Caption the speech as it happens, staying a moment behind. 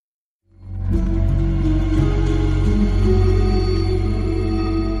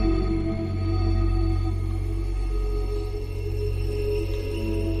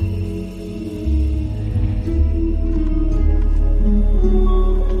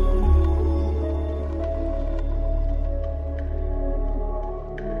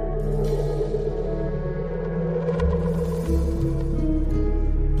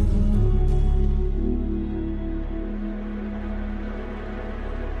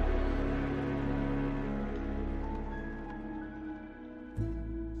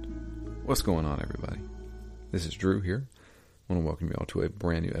What's going on, everybody? This is Drew here. I want to welcome you all to a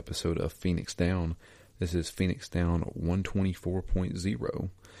brand new episode of Phoenix Down. This is Phoenix Down 124.0,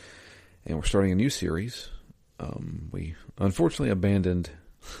 and we're starting a new series. We unfortunately abandoned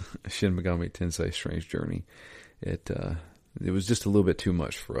Shin Megami Tensei Strange Journey. It was just a little bit too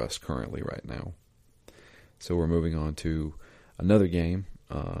much for us currently right now. So we're moving on to another game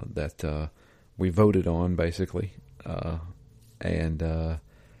that we voted on, basically. And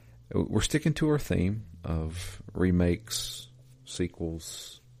we're sticking to our theme of remakes,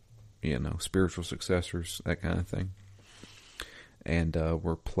 sequels, spiritual successors, that kind of thing. And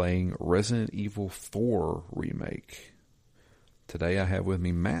we're playing Resident Evil 4 Remake. Today I have with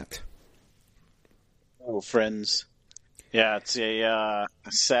me Matt. Oh, friends. Yeah, it's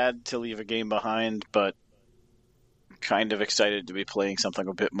sad to leave a game behind, but kind of excited to be playing something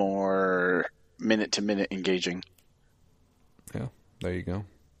a bit more minute-to-minute engaging. Yeah, there you go.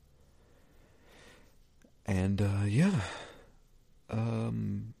 And,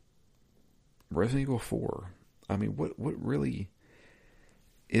 Resident Evil 4. I mean, what really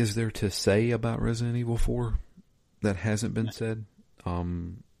is there to say about Resident Evil 4 that hasn't been said?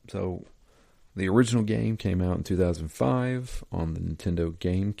 So, the original game came out in 2005 on the Nintendo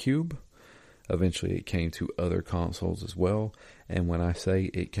GameCube. Eventually, it came to other consoles as well. And when I say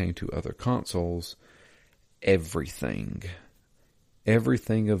it came to other consoles, everything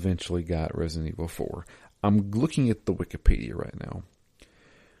eventually got Resident Evil 4. I'm looking at the Wikipedia right now.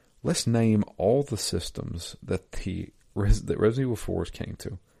 Let's name all the systems that that Resident Evil 4 came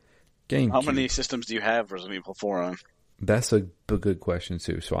to. GameCube. How many systems do you have Resident Evil 4 on? That's a good question,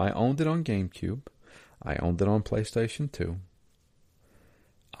 too. So I owned it on GameCube. I owned it on PlayStation 2.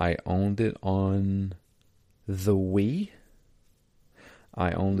 I owned it on the Wii.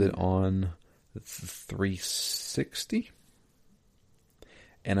 I owned it on 360.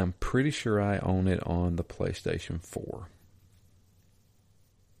 And I'm pretty sure I own it on the PlayStation 4.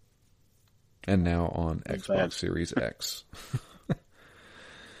 And now on Xbox Series X.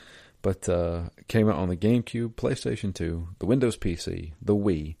 But came out on the GameCube, PlayStation 2, the Windows PC, the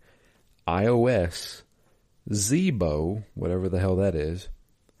Wii, iOS, Zeebo, whatever the hell that is,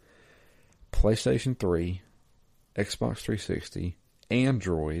 PlayStation 3, Xbox 360,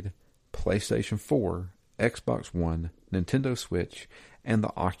 Android, PlayStation 4, Xbox One, Nintendo Switch, and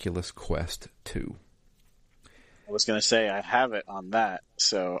the Oculus Quest 2. I was going to say, I have it on that,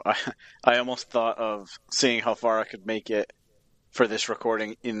 so I almost thought of seeing how far I could make it for this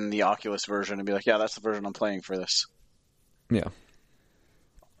recording in the Oculus version and be like, yeah, that's the version I'm playing for this. Yeah.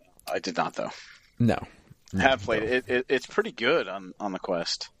 I did not, though. No. I have played it. It's pretty good on the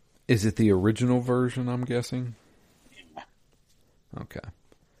Quest. Is it the original version, I'm guessing? Yeah. Okay.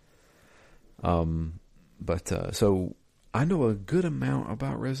 So I know a good amount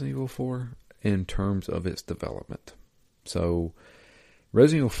about Resident Evil 4 in terms of its development. So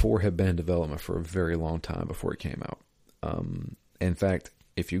Resident Evil 4 had been in development for a very long time before it came out. In fact,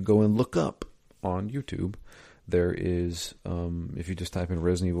 if you go and look up on YouTube, there is, if you just type in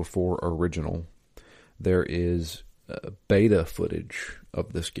Resident Evil 4 Original, there is beta footage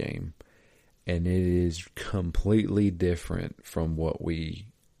of this game, and it is completely different from what we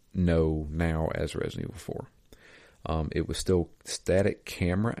know now as Resident Evil 4. It was still static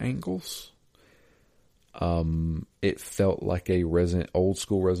camera angles. It felt like a old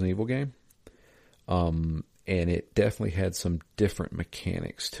school Resident Evil game. And it definitely had some different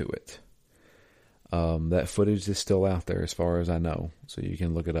mechanics to it. That footage is still out there as far as I know, so you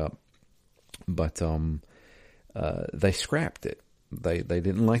can look it up. But they scrapped it. They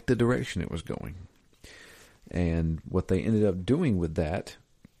didn't like the direction it was going. And what they ended up doing with that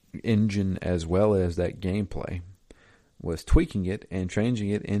engine as well as that gameplay was tweaking it and changing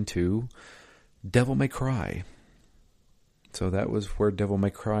it into Devil May Cry. So that was where Devil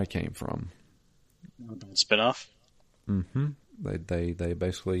May Cry came from. Spin-off? Mm-hmm. They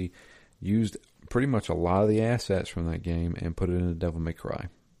basically used pretty much a lot of the assets from that game and put it into Devil May Cry.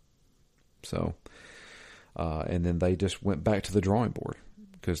 So, and then they just went back to the drawing board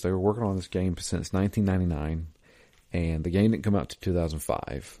because they were working on this game since 1999, and the game didn't come out to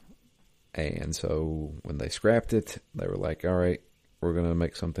 2005. And so when they scrapped it, they were like, all right, we're going to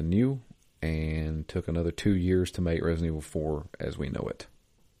make something new, and took another 2 years to make Resident Evil 4 as we know it.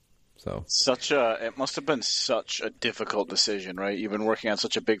 So it must have been such a difficult decision, right? You've been working on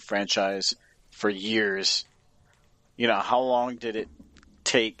such a big franchise for years. How long did it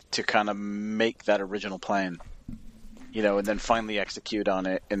take to kind of make that original plan? And then finally execute on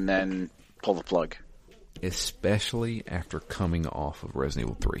it and then pull the plug. Especially after coming off of Resident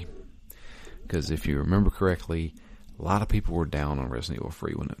Evil 3. Because if you remember correctly, A lot of people were down on Resident Evil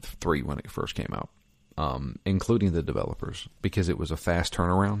 3 when it first came out, including the developers, because it was a fast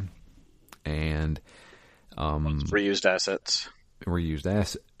turnaround and reused assets.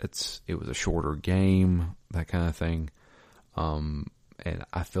 It was a shorter game, that kind of thing. And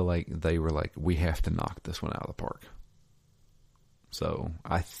I feel like they were like, we have to knock this one out of the park. So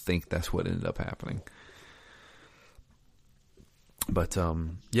I think that's what ended up happening. But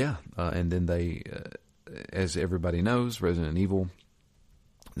and then they, as everybody knows, Resident Evil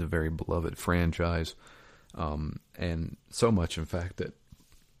is a very beloved franchise, and so much, in fact, that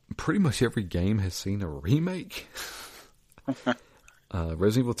pretty much every game has seen a remake.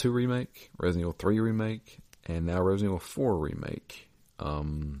 Resident Evil 2 remake, Resident Evil 3 remake, and now Resident Evil 4 remake.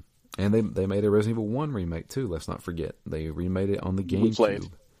 And they made a Resident Evil 1 remake too, let's not forget. They remade it on the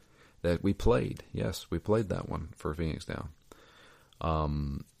GameCube. That we played. Yes, we played that one for Phoenix Down.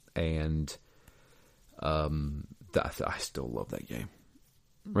 I still love that game.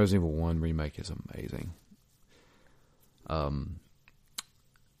 Resident Evil 1 remake is amazing. I'll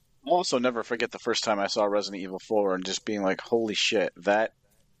also never forget the first time I saw Resident Evil 4 and just being like, holy shit, that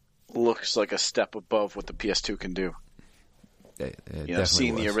looks like a step above what the PS2 can do.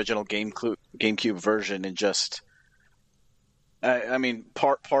 Seeing the original GameCube version and just, I mean,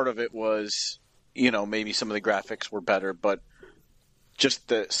 part of it was, maybe some of the graphics were better, but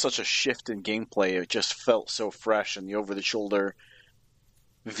just such a shift in gameplay. It just felt so fresh, and the over-the-shoulder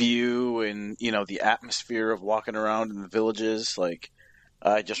view and, the atmosphere of walking around in the villages. Like,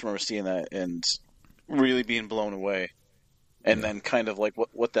 I just remember seeing that and really being blown away. And then kind of like,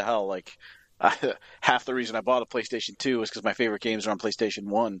 what the hell? Like, half the reason I bought a PlayStation 2 was because my favorite games are on PlayStation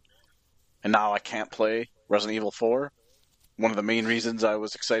 1. And now I can't play Resident Evil 4. One of the main reasons I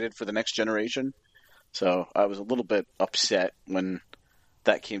was excited for the next generation. So I was a little bit upset when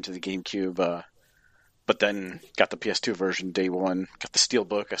that came to the GameCube. But then got the PS2 version day one. Got the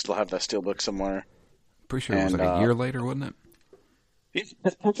Steelbook. I still have that Steelbook somewhere. Pretty sure it was like a year later, wasn't it?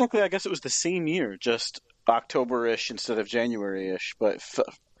 Technically, I guess it was the same year, just October-ish instead of January-ish. But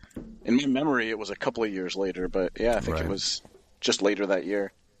in my memory, it was a couple of years later. But yeah, I think it was just later that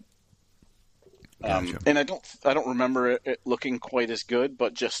year. Gotcha. And I don't remember it looking quite as good,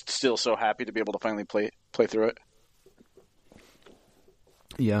 but just still so happy to be able to finally play through it.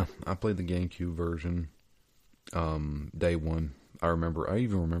 Yeah, I played the GameCube version day one. I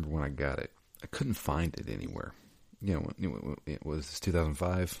even remember when I got it. I couldn't find it anywhere. It was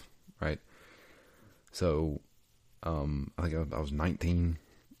 2005, right? So I think I was 19.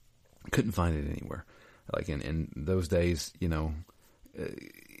 Couldn't find it anywhere. Like in those days,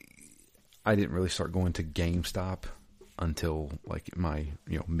 I didn't really start going to GameStop until like my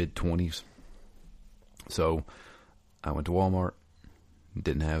mid-20s. So I went to Walmart,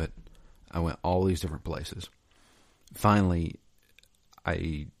 didn't have it. I went all these different places. Finally,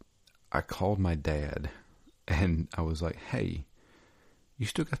 I called my dad and I was like, "Hey, you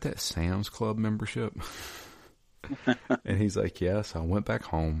still got that Sam's Club membership?" And he's like, "Yes." I went back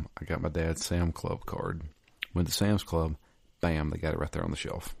home. I got my dad's Sam's Club card. Went to Sam's Club. Bam, they got it right there on the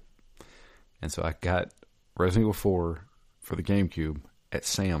shelf. And so I got Resident Evil 4 for the GameCube at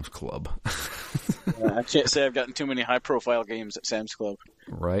Sam's Club. I can't say I've gotten too many high-profile games at Sam's Club.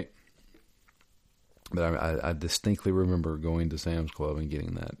 Right. But I distinctly remember going to Sam's Club and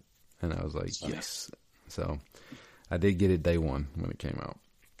getting that. And I was like, yes. So I did get it day one when it came out.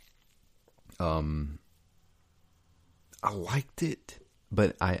 I liked it,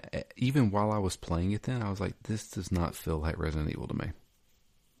 but even while I was playing it then, I was like, this does not feel like Resident Evil to me.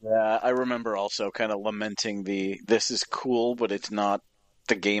 Yeah, I remember also kind of lamenting this is cool, but it's not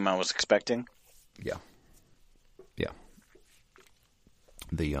the game I was expecting. Yeah.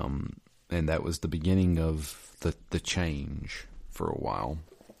 And that was the beginning of the change for a while.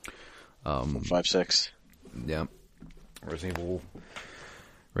 5, 6. Yeah. Resident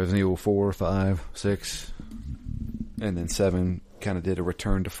Evil 4, 5, 6, and then 7 kind of did a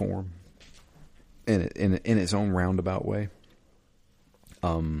return to form in its own roundabout way.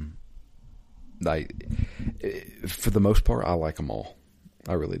 For the most part, I like them all.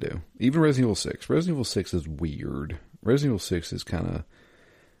 I really do. Even Resident Evil 6. Resident Evil 6 is weird. Resident Evil 6 is kind of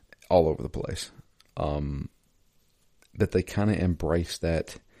all over the place. But they kind of embrace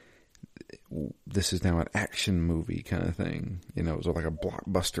that this is now an action movie kind of thing. It was like a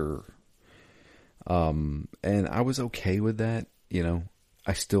blockbuster. And I was okay with that.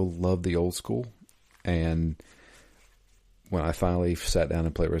 I still love the old school. And when I finally sat down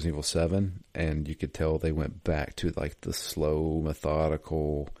and played Resident Evil 7, and you could tell they went back to like the slow,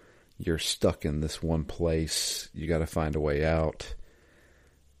 methodical, you're stuck in this one place, you got to find a way out.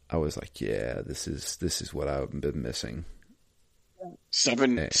 I was like, yeah, this is what I've been missing.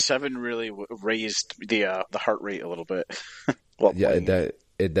 Seven really raised the heart rate a little bit while Yeah, playing it.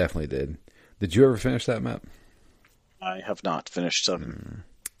 it definitely did. Did you ever finish that map? I have not finished 7.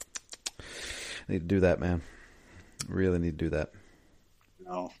 Need to do that, man. Really need to do that.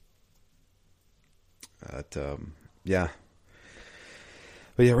 No. But yeah.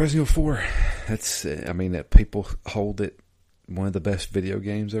 But yeah, Resident Evil 4. That people hold it one of the best video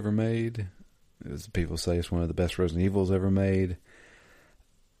games ever made. As people say, it's one of the best Resident Evils ever made.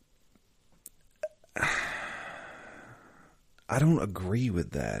 I don't agree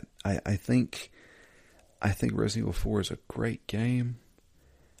with that. I think Resident Evil 4 is a great game.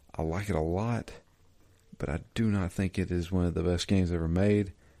 I like it a lot, but I do not think it is one of the best games ever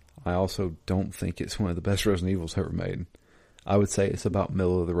made. I also don't think it's one of the best Resident Evils ever made. I would say it's about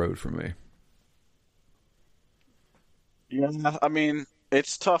middle of the road for me. Yeah, I mean,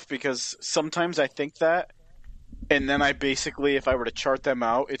 it's tough because sometimes I think that, and then I basically, if I were to chart them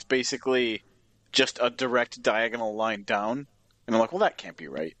out, it's basically just a direct diagonal line down. And I'm like, well, that can't be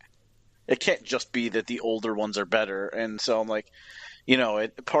right. It can't just be that the older ones are better. And so I'm like,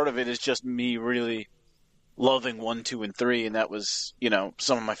 part of it is just me really loving 1, 2, and 3, and that was,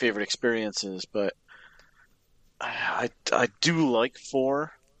 some of my favorite experiences. But I do like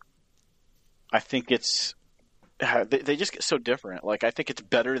 4. I think they just get so different. Like, I think it's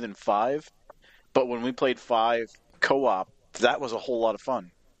better than 5, but when we played 5 co-op, that was a whole lot of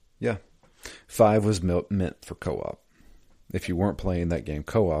fun. Yeah. 5 was meant for co-op. If you weren't playing that game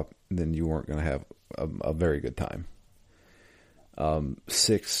co-op, then you weren't going to have a very good time.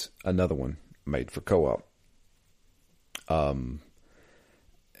 6, another one made for co-op. 7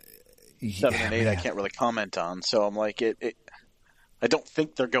 and 8, I can't really comment on. So I'm like, I don't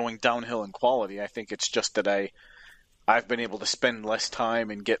think they're going downhill in quality. I think it's just that I've been able to spend less time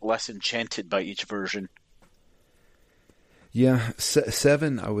and get less enchanted by each version. Yeah,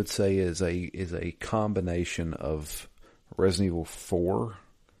 7 I would say is a combination of Resident Evil 4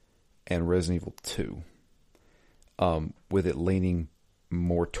 and Resident Evil 2, with it leaning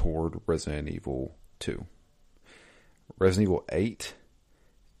more toward Resident Evil 2. Resident Evil 8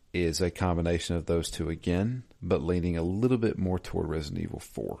 is a combination of those two again, but leaning a little bit more toward Resident Evil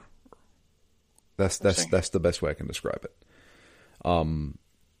 4. That's the best way I can describe it.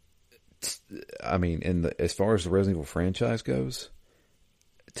 As far as the Resident Evil franchise goes,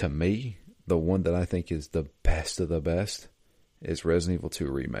 to me, the one that I think is the best of the best is Resident Evil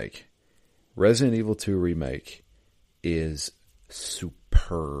 2 Remake. Resident Evil 2 Remake is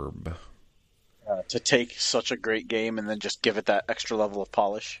superb. To take such a great game and then just give it that extra level of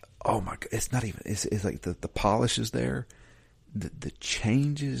polish. Oh my God. It's not even, it's like the polish is there. The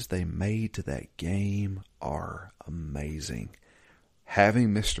changes they made to that game are amazing.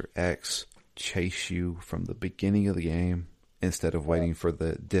 Having Mr. X chase you from the beginning of the game instead of waiting for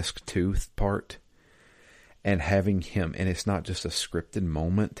the disc 2 part, and having him, and it's not just a scripted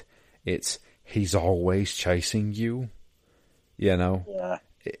moment, he's always chasing you, Yeah.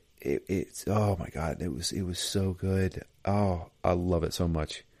 It's oh my God, it was so good. Oh, I love it so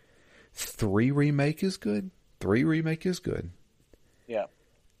much. 3 remake is good. 3 remake is good. Yeah.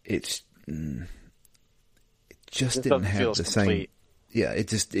 It just didn't have the same. Yeah,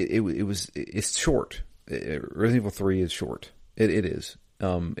 it's short. Resident Evil 3 is short. It is.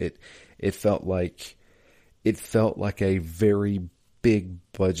 It felt like a very big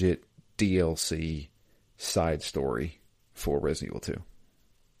budget DLC side story for Resident Evil 2.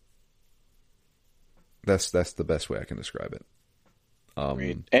 That's the best way I can describe it.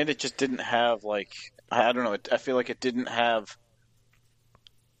 And it just didn't have, like, I don't know, I feel like it didn't have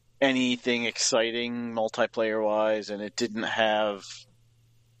anything exciting multiplayer wise, and it didn't have,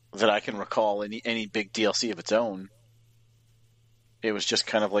 that I can recall, any big DLC of its own. It was just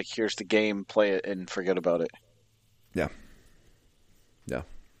kind of like, here's the game, play it and forget about it. Yeah.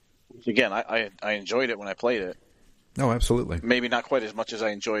 Again, I enjoyed it when I played it. No, absolutely. Maybe not quite as much as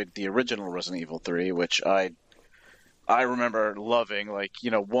I enjoyed the original Resident Evil 3, which I remember loving,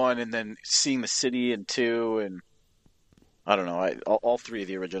 1, and then seeing the city, and 2, and I don't know, all 3 of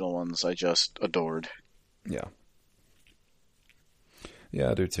the original ones I just adored. Yeah.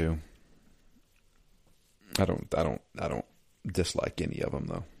 Yeah, I do too. I don't dislike any of them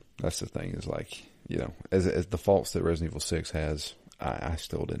though. That's the thing, is like, as the faults that Resident Evil 6 has, I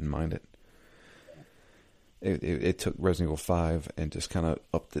still didn't mind it. It took Resident Evil 5 and just kind of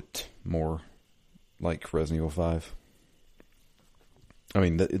upped it more like Resident Evil 5. I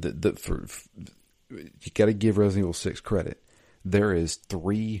mean, you got to give Resident Evil 6 credit. There is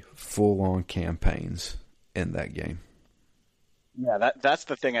 3 full-on campaigns in that game. Yeah, that's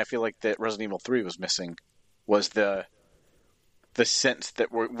the thing I feel like that Resident Evil 3 was missing, was the sense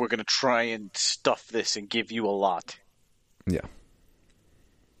that we're going to try and stuff this and give you a lot. Yeah.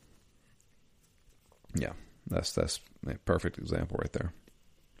 Yeah. That's a perfect example right there.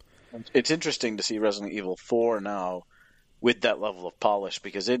 It's interesting to see Resident Evil 4 now with that level of polish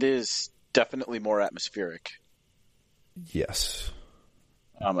because it is definitely more atmospheric. Yes.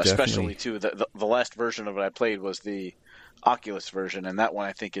 Especially Definitely. too the last version of it I played was the Oculus version, and that one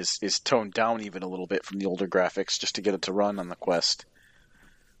I think is toned down even a little bit from the older graphics just to get it to run on the Quest.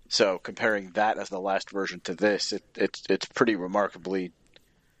 So comparing that as the last version to this, it's pretty remarkably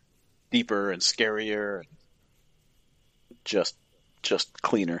deeper and scarier, and just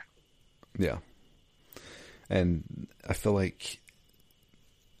cleaner. Yeah. And I feel like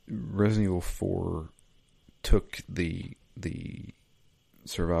Resident Evil 4 took the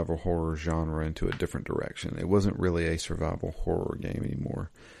survival horror genre into a different direction. It wasn't really a survival horror game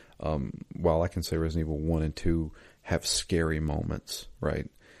anymore. While I can say Resident Evil 1 and 2 have scary moments, right?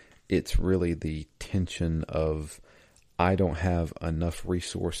 It's really the tension of I don't have enough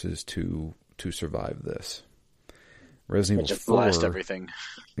resources to survive this. Resident Evil Just 4, blast everything.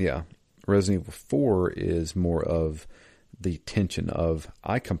 yeah. Resident Evil 4 is more of the tension of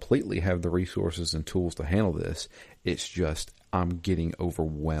I completely have the resources and tools to handle this. It's just I'm getting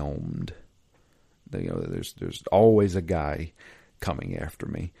overwhelmed. You know, there's always a guy coming after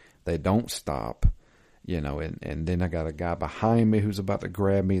me. They don't stop. You know, and then I got a guy behind me who's about to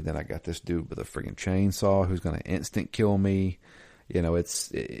grab me. Then I got this dude with a freaking chainsaw who's going to instant kill me. You know, it's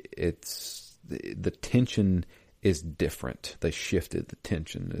the tension is different. They shifted the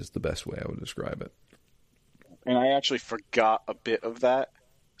tension is the best way I would describe it. And I actually forgot a bit of that.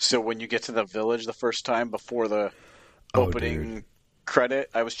 So when you get to the village the first time before the opening credit,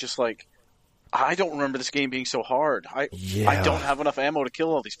 I was just like, I don't remember this game being so hard. I don't have enough ammo to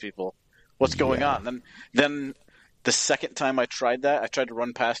kill all these people. What's going on? Then the second time I tried that, I tried to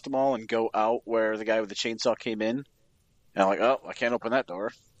run past them all and go out where the guy with the chainsaw came in. And I'm like, oh, I can't open that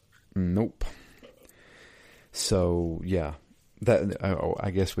door. Nope. So yeah, that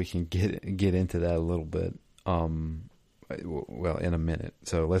I guess we can get into that a little bit. Well, in a minute.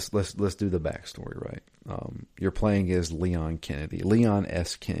 So let's do the backstory, right? You're playing as Leon Kennedy, Leon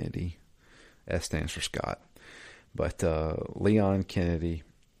S. Kennedy. S stands for Scott, but Leon Kennedy,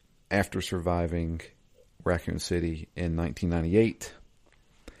 after surviving Raccoon City in 1998,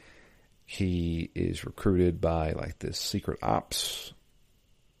 he is recruited by like this secret ops,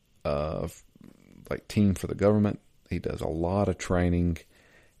 like team for the government. He does a lot of training,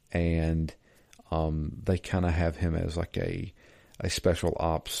 and they kind of have him as like a special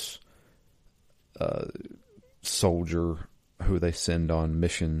ops soldier who they send on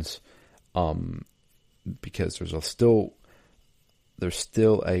missions, because there's still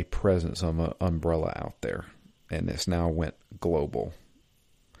a presence of an umbrella out there, and it's now went global.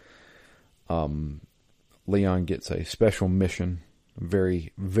 Leon gets a special mission,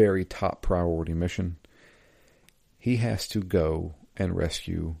 very, very top priority mission. He has to go and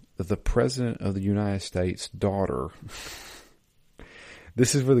rescue the President of the United States' daughter.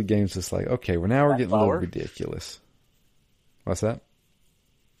 This is where the game's just like, okay, well now we're getting a little ridiculous. What's that?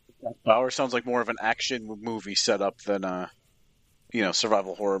 Power sounds like more of an action movie setup than a,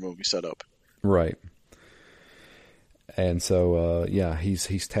 survival horror movie setup. Right. And so,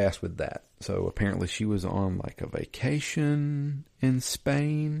 he's tasked with that. So apparently she was on like a vacation in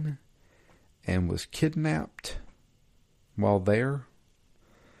Spain and was kidnapped while there.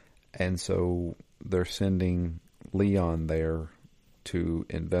 And so they're sending Leon there to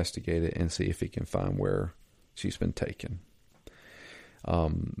investigate it and see if he can find where she's been taken.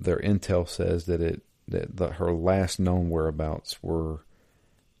 Their intel says that her last known whereabouts were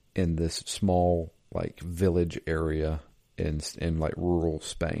in this small like village area in like rural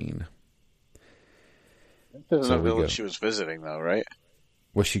Spain. This isn't a village she was visiting, though, right?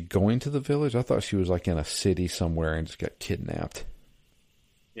 Was she going to the village? I thought she was like in a city somewhere and just got kidnapped.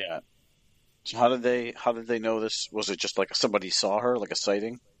 Yeah. So how did they know this? Was it just like somebody saw her, like a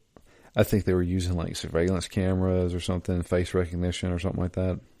sighting? I think they were using like surveillance cameras or something, face recognition or something like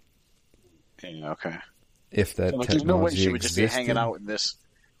that. Yeah, okay. If that technology there's no way she would existed, just be hanging out in this.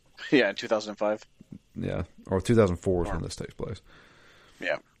 Yeah, in 2005. Yeah, or 2004 is when this takes place.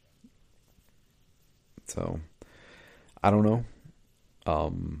 Yeah. So, I don't know.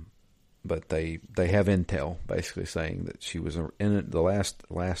 But they have intel basically saying that she was in it. The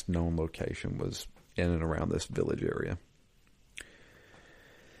last known location was in and around this village area.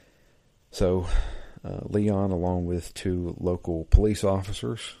 So, Leon, along with 2 local police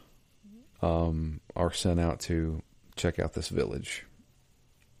officers, are sent out to check out this village.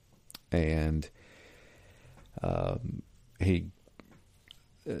 And he,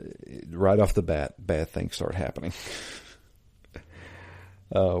 right off the bat, bad things start happening.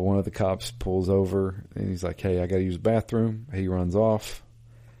 One of the cops pulls over and he's like, hey, I got to use the bathroom. He runs off.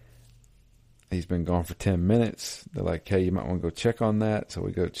 He's been gone for 10 minutes. They're like, hey, you might want to go check on that. So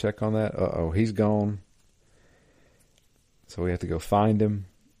we go check on that. Uh-oh, he's gone. So we have to go find him.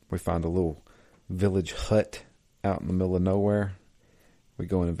 We find a little village hut out in the middle of nowhere. We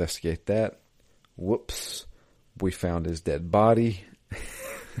go and investigate that. Whoops. We found his dead body.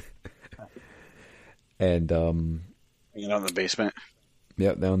 And, you know, in the basement.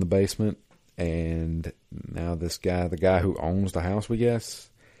 Yep, down in the basement. And now this guy, the guy who owns the house, we guess,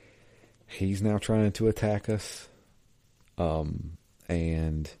 he's now trying to attack us.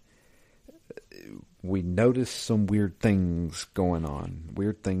 And we notice some weird things going on.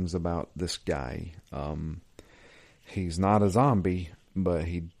 Weird things about this guy. He's not a zombie, but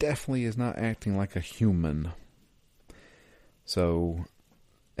he definitely is not acting like a human. So,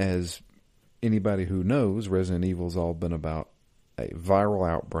 as anybody who knows, Resident Evil's all been about a viral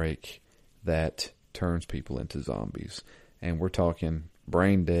outbreak that turns people into zombies. And we're talking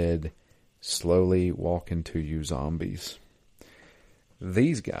brain dead, slowly walk into you zombies.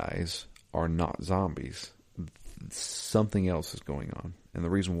 These guys are not zombies. Something else is going on. And the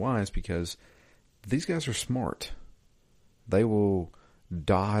reason why is because these guys are smart. They will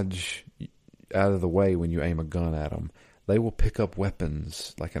dodge out of the way when you aim a gun at them. They will pick up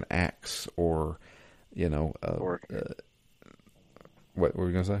weapons like an axe or, what were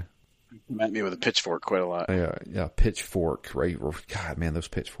we going to say? You met me with a pitchfork quite a lot. Yeah, pitchfork, right? God, man, those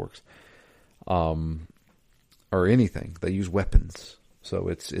pitchforks. Or anything. They use weapons. So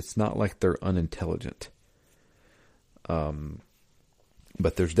it's not like they're unintelligent.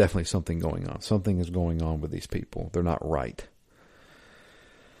 But there's definitely something going on. Something is going on with these people. They're not right.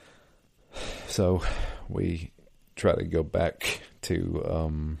 So we try to go back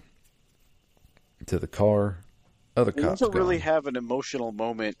to the car. Other cops don't really gone. have an emotional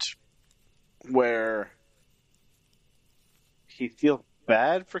moment where he feels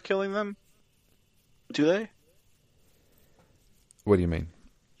bad for killing them. Do they? What do you mean?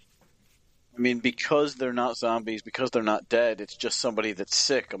 I mean, because they're not zombies, because they're not dead, it's just somebody that's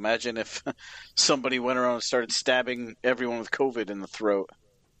sick. Imagine if somebody went around and started stabbing everyone with COVID in the throat.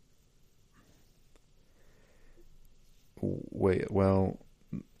 Wait, well,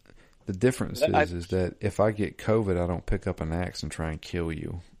 the difference is that if I get COVID, I don't pick up an axe and try and kill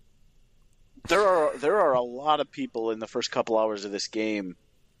you. There are a lot of people in the first couple hours of this game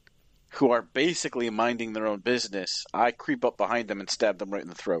who are basically minding their own business. I creep up behind them and stab them right in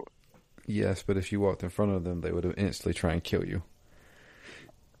the throat. Yes, but if you walked in front of them, they would instantly try and kill you.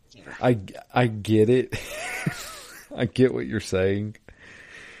 I get it. I get what you're saying.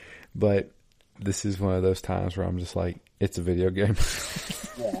 But this is one of those times where I'm just like, it's a video game.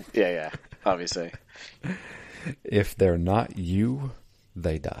 Yeah, obviously. If they're not you,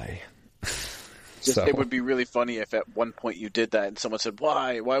 they die. So, it would be really funny if at one point you did that and someone said,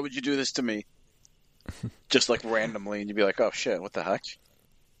 Why would you do this to me? Just like randomly, and you'd be like, oh shit, what the heck?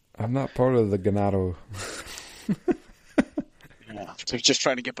 I'm not part of the Ganado. Yeah, just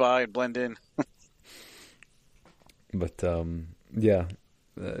trying to get by and blend in. But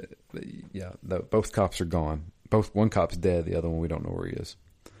both cops are gone. One cop's dead, the other one we don't know where he is.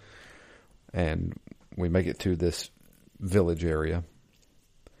 And we make it to this village area,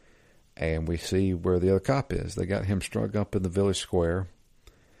 and we see where the other cop is. They got him strung up in the village square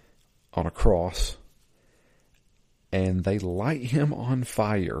on a cross, and they light him on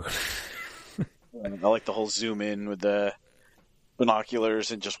fire. I like the whole zoom in with the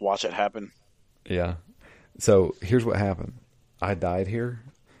binoculars and just watch it happen. Yeah. So here's what happened. I died here.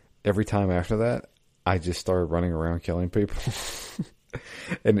 Every time after that, I just started running around killing people.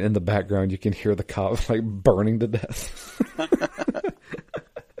 And in the background, you can hear the cops like burning to death.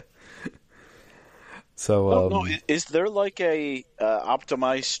 So, no, is there like a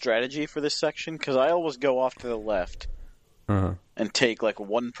optimized strategy for this section? Because I always go off to the left and take like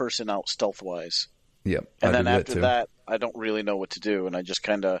one person out stealth-wise. Yep. And then after that, I don't really know what to do, and I just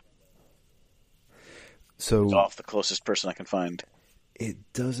kind of off the closest person I can find.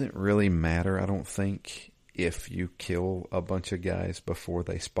 It doesn't really matter, I don't think, if you kill a bunch of guys before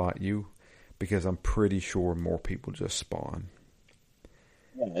they spot you, because I'm pretty sure more people just spawn.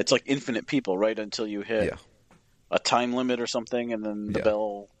 Yeah, it's like infinite people, right? Until you hit a time limit or something, and then the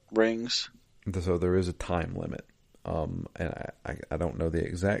bell rings. So there is a time limit. And I don't know the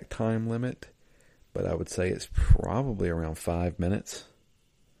exact time limit, but I would say it's probably around 5 minutes.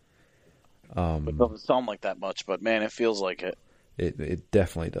 It doesn't sound like that much, but man, it feels like it. It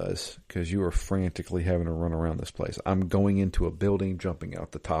definitely does, because you are frantically having to run around this place. I'm going into a building, jumping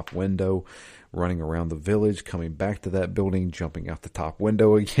out the top window, running around the village, coming back to that building, jumping out the top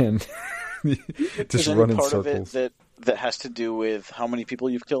window again. Just running part circles. Of it that has to do with how many people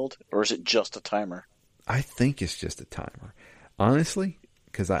you've killed, or is it just a timer? I think it's just a timer, honestly,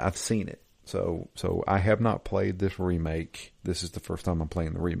 because I've seen it. So I have not played this remake. This is the first time I'm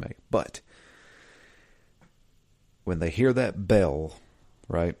playing the remake. But when they hear that bell,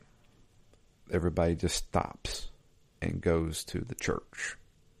 right, everybody just stops and goes to the church.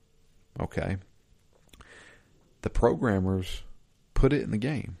 Okay? The programmers put it in the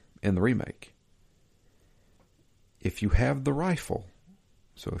game, in the remake. If you have the rifle,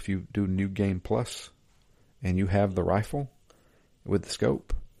 so if you do New Game Plus and you have the rifle with the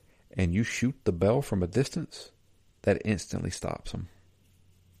scope and you shoot the bell from a distance, that instantly stops them.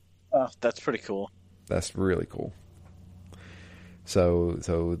 Oh, that's pretty cool. That's really cool. So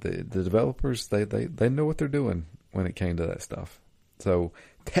the developers, they know what they're doing when it came to that stuff. So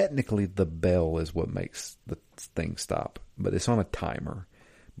technically the bell is what makes the thing stop, but it's on a timer.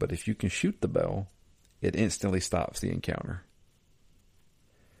 But if you can shoot the bell, it instantly stops the encounter.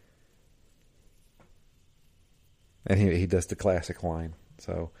 And he does the classic line.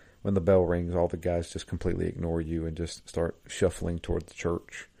 So when the bell rings, all the guys just completely ignore you and just start shuffling toward the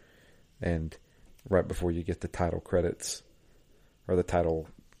church. And right before you get the title credits, or the title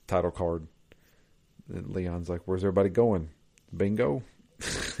card, Leon's like, "Where's everybody going? Bingo."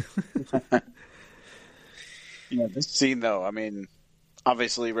 This scene though, I mean,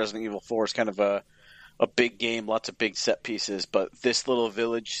 obviously Resident Evil 4 is kind of a big game, lots of big set pieces, but this little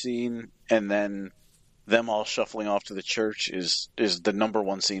village scene and then them all shuffling off to the church is the number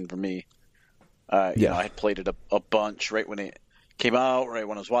one scene for me. I had played it a bunch right when it came out, right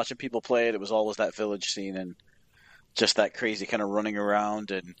when I was watching people play it. It was always that village scene and just that crazy kind of running around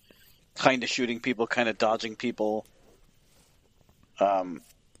and kind of shooting people, kind of dodging people.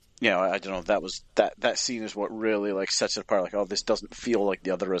 I don't know if that was that scene is what really like sets it apart. Like, oh, this doesn't feel like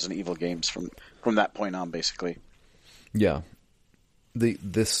the other Resident Evil games from that point on, basically. Yeah.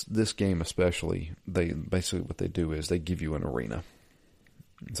 This game especially, they basically what they do is they give you an arena.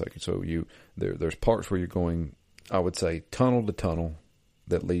 It's like, so there's parts where you're going, I would say, tunnel to tunnel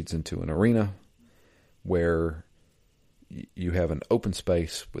that leads into an arena where you have an open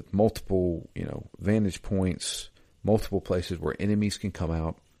space with multiple, vantage points, multiple places where enemies can come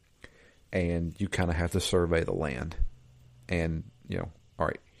out, and you kind of have to survey the land. And, all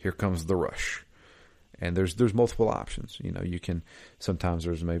right, here comes the rush. And there's multiple options. You can, sometimes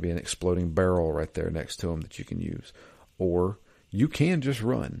there's maybe an exploding barrel right there next to them that you can use. Or you can just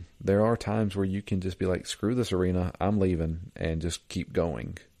run. There are times where you can just be like, screw this arena, I'm leaving, and just keep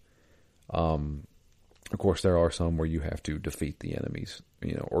going. Of course, there are some where you have to defeat the enemies,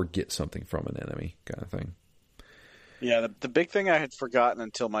 or get something from an enemy kind of thing. Yeah, the big thing I had forgotten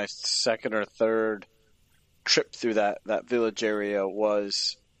until my second or third trip through that village area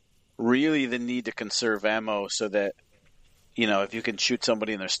was really the need to conserve ammo so that, if you can shoot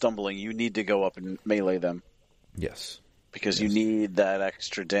somebody and they're stumbling, you need to go up and melee them. Yes. Because you need that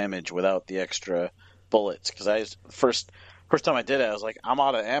extra damage without the extra bullets. Because first time I did it, I was like, I'm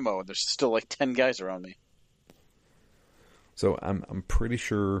out of ammo, and there's still like 10 guys around me. So I'm pretty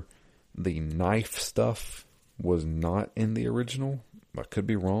sure the knife stuff was not in the original. I could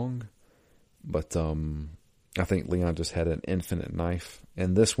be wrong, but I think Leon just had an infinite knife.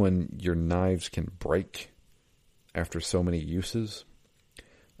 And this one, your knives can break after so many uses,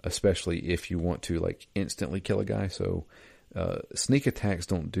 especially if you want to like instantly kill a guy. So sneak attacks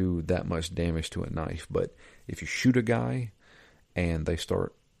don't do that much damage to a knife, but if you shoot a guy and they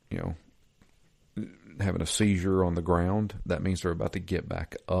start, having a seizure on the ground, that means they're about to get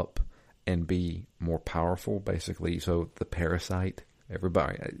back up and be more powerful, basically. So the parasite,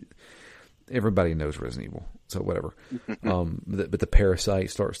 everybody knows Resident Evil, so whatever. But the parasite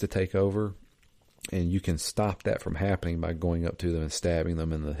starts to take over, and you can stop that from happening by going up to them and stabbing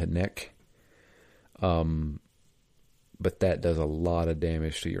them in the neck. But that does a lot of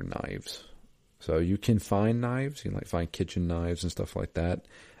damage to your knives. So you can find knives, you can find kitchen knives and stuff like that.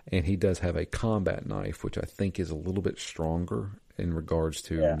 And he does have a combat knife, which I think is a little bit stronger in regards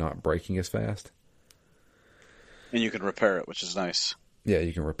to not breaking as fast. And you can repair it, which is nice. Yeah,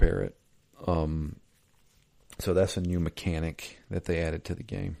 you can repair it. So that's a new mechanic that they added to the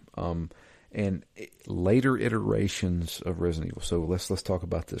game. And later iterations of Resident Evil. So let's talk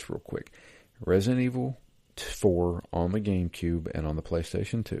about this real quick. Resident Evil 4 on the GameCube and on the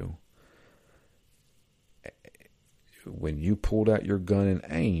PlayStation 2. When you pulled out your gun and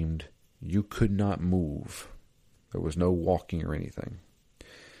aimed, you could not move. There was no walking or anything.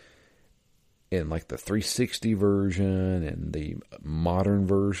 In like the 360 version and the modern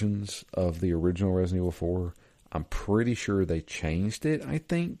versions of the original Resident Evil 4, I'm pretty sure they changed it, I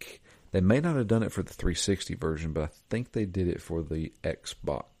think. They may not have done it for the 360 version, but I think they did it for the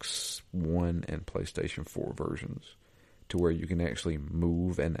Xbox One and PlayStation 4 versions, to where you can actually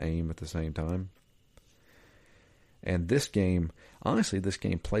move and aim at the same time. And this game, honestly, this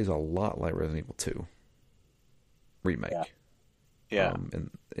game plays a lot like Resident Evil 2 Remake. Yeah.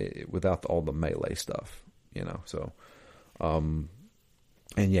 Without all the melee stuff, so...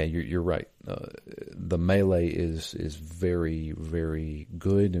 And yeah, you're right. The melee is very, very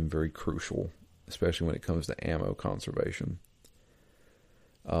good and very crucial, especially when it comes to ammo conservation.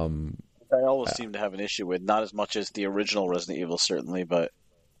 I always seem to have an issue with, not as much as the original Resident Evil, certainly, but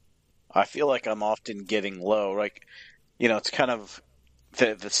I feel like I'm often getting low. Like, it's kind of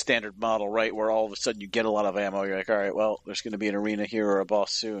the standard model, right, where all of a sudden you get a lot of ammo. You're like, all right, well, there's going to be an arena here or a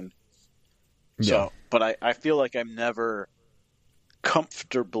boss soon. Yeah. So, but I feel like I'm never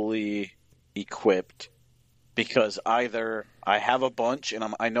comfortably equipped, because either I have a bunch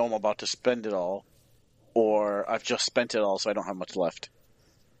and I know I'm about to spend it all, or I've just spent it all, so I don't have much left.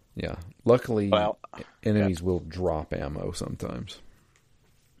 Yeah. Luckily, enemies will drop ammo sometimes.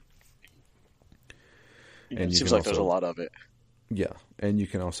 And it seems like there's a lot of it. Yeah, and you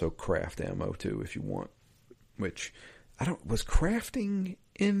can also craft ammo too if you want. Which was crafting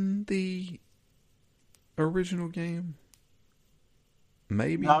in the original game?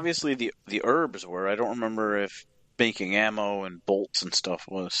 Maybe. Obviously, the herbs were. I don't remember if making ammo and bolts and stuff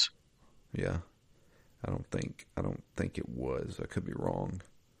was. Yeah, I don't think it was. I could be wrong.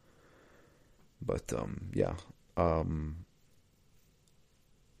 But yeah.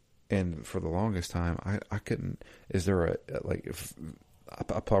 And for the longest time, I couldn't. Is there if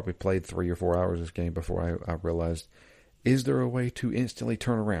I probably played 3 or 4 hours of this game before I realized, is there a way to instantly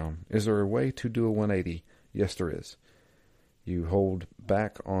turn around? Is there a way to do a 180? Yes, there is. You hold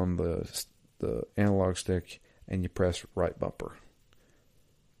back on the analog stick and you press right bumper.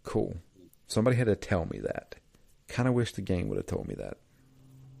 Cool. Somebody had to tell me that. Kind of wish the game would have told me that.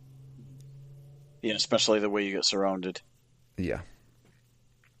 Yeah, especially the way you get surrounded. Yeah.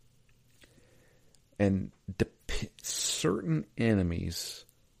 And certain enemies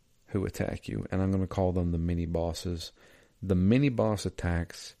who attack you, and I'm going to call them the mini-bosses, the mini-boss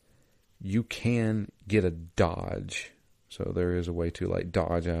attacks, you can get a dodge. So there is a way to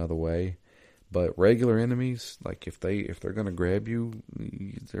dodge out of the way. But regular enemies, if they're going to grab you,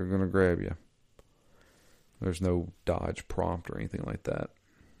 they're going to grab you. There's no dodge prompt or anything like that.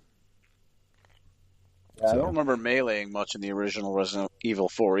 Yeah, so, I don't remember meleeing much in the original Resident Evil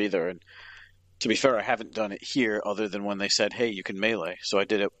 4 either. And to be fair, I haven't done it here other than when they said, hey, you can melee. So I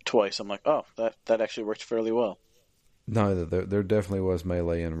did it twice. I'm like, oh, that actually worked fairly well. No, there definitely was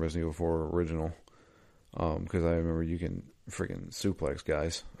melee in Resident Evil 4 original. Because I remember you can freaking suplex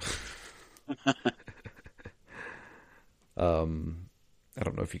guys. I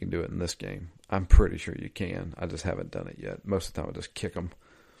don't know if you can do it in this game. I'm pretty sure you can. I just haven't done it yet. Most of the time I just kick them.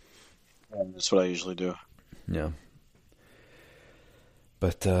 That's what I usually do. Yeah.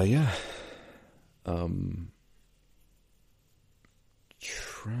 But, yeah. Trying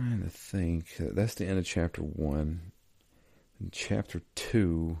to think. That's the end of Chapter 1. And Chapter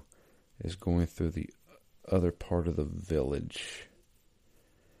 2 is going through the other part of the village.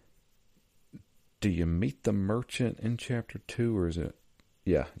 Do you meet the merchant in Chapter 2, or is it...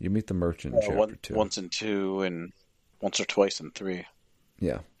 Yeah, you meet the merchant in Chapter 2. Once in 2 and once or twice in 3.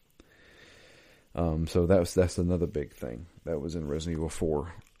 Yeah. So that's another big thing that was in Resident Evil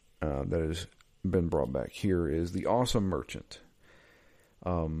 4 that has been brought back here is the awesome merchant.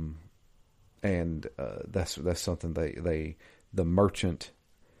 And that's something the merchant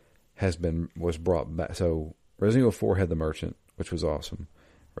was brought back. So Resident Evil 4 had the merchant, which was awesome.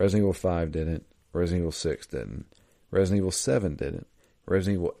 Resident Evil 5 didn't. Resident Evil 6 didn't. Resident Evil 7 didn't.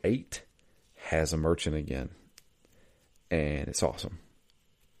 Resident Evil 8 has a merchant again. And it's awesome.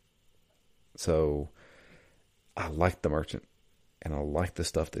 So I like the merchant. And I like the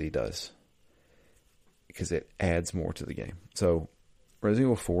stuff that he does. Because it adds more to the game. So Resident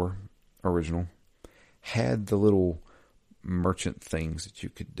Evil 4 original had the little merchant things that you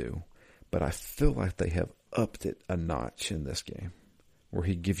could do. But I feel like they have upped it a notch in this game. Where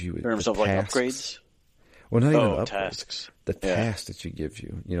he gives you in terms of tasks. Upgrades? Well, not even upgrades. Tasks. The tasks that you give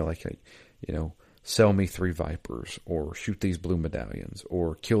you. Sell me 3 vipers, or shoot these blue medallions,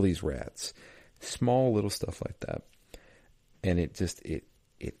 or kill these rats. Small little stuff like that. And it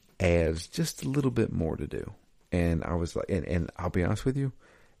adds just a little bit more to do. And I was like, and I'll be honest with you,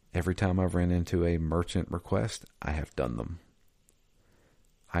 every time I've ran into a merchant request, I have done them.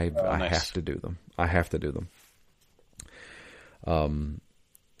 I Nice. have to do them. I have to do them.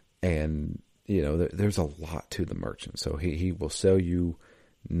 And you know, there's a lot to the merchant. So he will sell you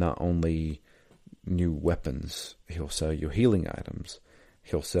not only new weapons, he'll sell you healing items.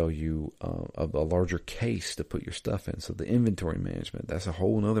 He'll sell you a larger case to put your stuff in. So the inventory management, that's a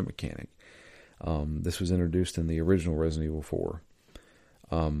whole other mechanic. This was introduced in the original Resident Evil 4.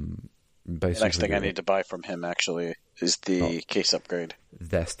 The next thing I need to buy from him, actually, is the case upgrade.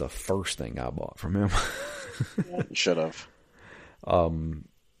 That's the first thing I bought from him. You should have.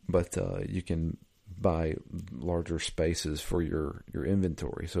 But you can buy larger spaces for your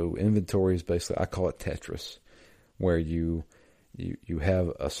inventory. So inventory is basically, I call it Tetris, where you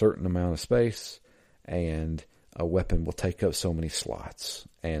have a certain amount of space and a weapon will take up so many slots.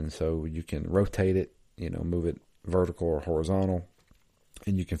 And so you can rotate it, move it vertical or horizontal,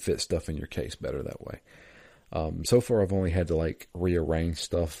 and you can fit stuff in your case better that way. So far I've only had to rearrange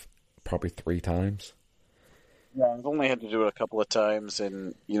stuff probably 3 times. Yeah, I've only had to do it a couple of times,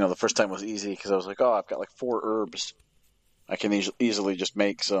 and the first time was easy because I was like, I've got 4 herbs. I can easily just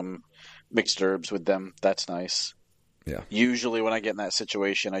make some mixed herbs with them. That's nice. Yeah. Usually when I get in that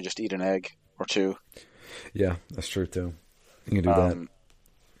situation, I just eat an egg or 2. Yeah, that's true too. You can do that.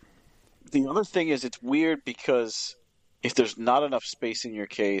 The other thing is, it's weird because if there's not enough space in your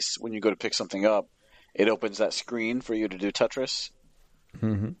case when you go to pick something up, it opens that screen for you to do Tetris.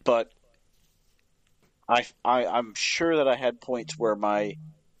 Mm-hmm. But I'm sure that I had points where my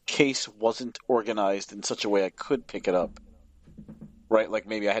case wasn't organized in such a way I could pick it up. Right? Like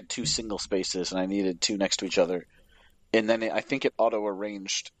maybe I had 2 single spaces and I needed 2 next to each other. And then I think it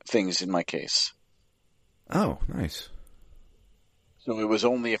auto-arranged things in my case. Oh, nice. So it was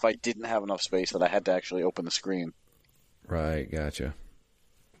only if I didn't have enough space that I had to actually open the screen. Right, gotcha.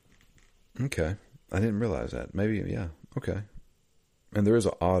 Okay. I didn't realize that. Maybe, yeah. Okay. And there is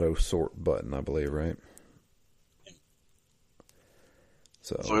an auto sort button, I believe, right?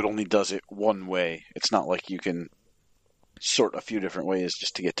 So it only does it one way. It's not like you can sort a few different ways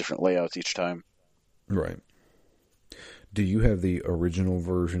just to get different layouts each time. Right. Do you have the original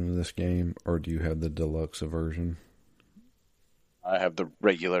version of this game, or do you have the deluxe version? I have the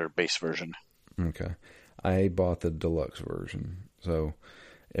regular base version. Okay. I bought the deluxe version. So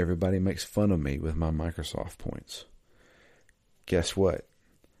everybody makes fun of me with my Microsoft points. Guess what?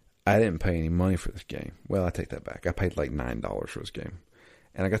 I didn't pay any money for this game. Well, I take that back. I paid $9 for this game.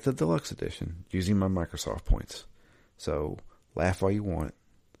 And I got the deluxe edition using my Microsoft points. So laugh all you want.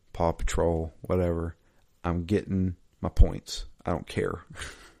 Paw Patrol, whatever. I'm getting my points. I don't care.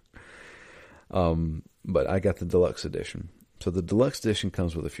 But I got the deluxe edition. So the deluxe edition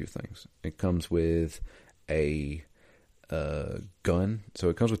comes with a few things. It comes with a gun. So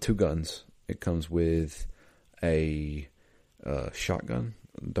it comes with 2 guns. It comes with a shotgun,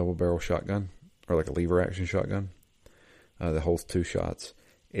 double barrel shotgun, or like a lever action shotgun that holds 2 shots.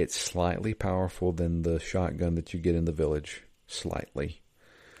 It's slightly powerful than the shotgun that you get in the village, slightly,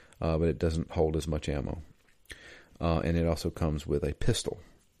 but it doesn't hold as much ammo. And it also comes with a pistol.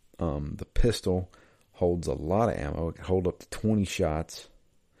 The pistol holds a lot of ammo. It can hold up to 20 shots,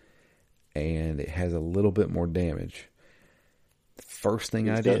 and it has a little bit more damage. The first thing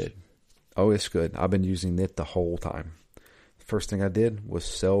I did, it's good. I've been using it the whole time. The first thing I did was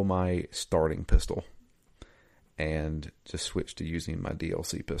sell my starting pistol and just switch to using my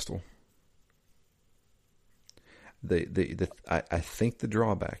DLC pistol. I think the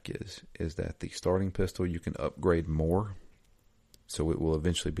drawback is that the starting pistol you can upgrade more, so it will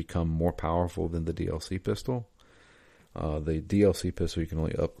eventually become more powerful than the DLC pistol. The DLC pistol you can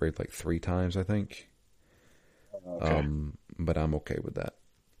only upgrade 3 times, I think. Okay. But I'm okay with that.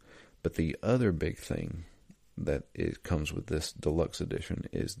 But the other big thing that comes with this deluxe edition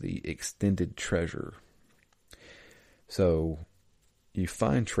is the extended treasure. So you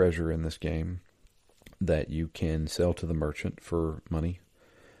find treasure in this game that you can sell to the merchant for money,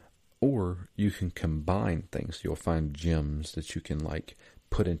 or you can combine things. You'll find gems that you can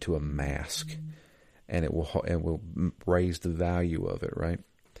put into a mask, and it will raise the value of it, right?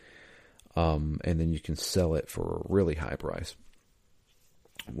 And then you can sell it for a really high price.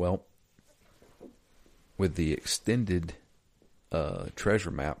 Well, with the extended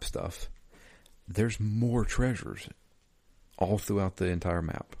treasure map stuff, there's more treasures all throughout the entire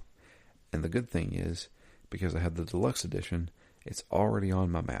map. And the good thing is, because I have the deluxe edition, it's already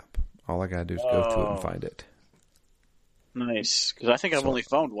on my map. All I gotta do is go to it and find it. Nice. Because I think I've only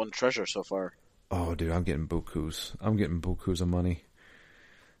found 1 treasure so far. Oh, dude, I'm getting bukus. I'm getting bukus of money.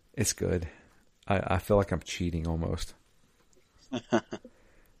 It's good. I feel like I'm cheating almost.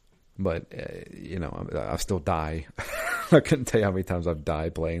 But, I still die. I couldn't tell you how many times I've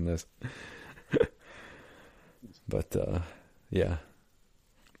died playing this. But, yeah.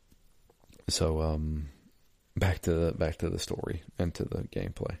 So, back to the story and to the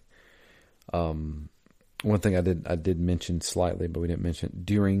gameplay. One thing I did mention slightly, but we didn't mention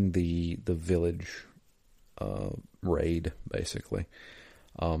during the village raid, basically.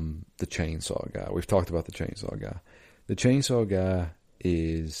 The chainsaw guy. We've talked about the chainsaw guy. The chainsaw guy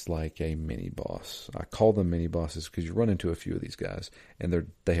is like a mini boss. I call them mini bosses because you run into a few of these guys, and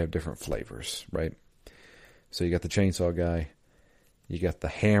they have different flavors, right? So you got the chainsaw guy, you got the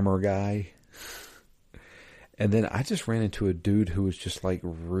hammer guy, and then I just ran into a dude who was just like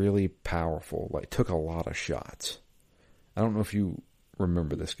really powerful, like took a lot of shots. I don't know if you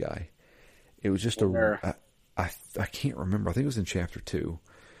remember this guy. It was just I can't remember. I think it was in chapter 2.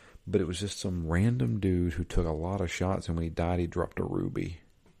 But it was just some random dude who took a lot of shots, and when he died, he dropped a ruby.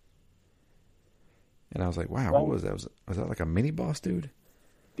 And I was like, wow, what was that? Was that like a mini boss dude?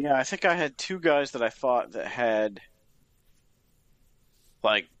 Yeah, I think I had 2 guys that I fought that had,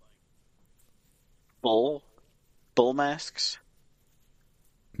 like, bull masks.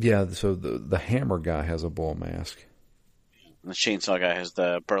 Yeah, so the hammer guy has a bull mask. And the chainsaw guy has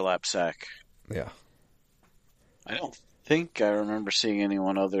the burlap sack. Yeah. I don't think I remember seeing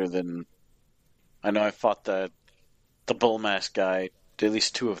anyone other than... I know I fought the bull mask guy, at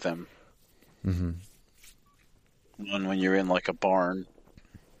least 2 of them. Mm-hmm. One when you're in like a barn.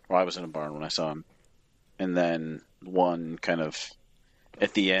 Well, I was in a barn when I saw him. And then one kind of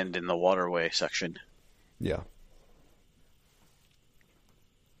at the end in the waterway section. Yeah.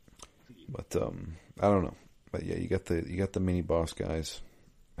 But I don't know. But yeah, you got the mini boss guys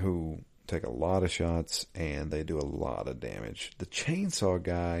who take a lot of shots and they do a lot of damage. The chainsaw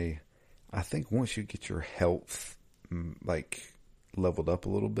guy, I think once you get your health like leveled up a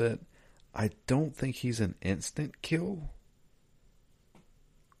little bit, I don't think he's an instant kill.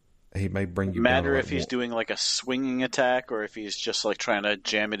 He may bring you matter down if he's doing like a swinging attack or if he's just like trying to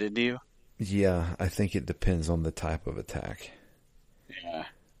jam it into you. Yeah, I think it depends on the type of attack. Yeah.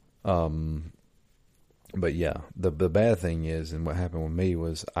 But yeah, the bad thing is, and what happened with me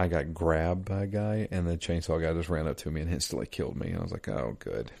was I got grabbed by a guy, and the chainsaw guy just ran up to me and instantly killed me. And I was like, oh,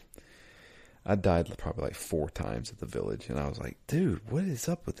 good. I died probably like 4 times at the village, and I was like, dude, what is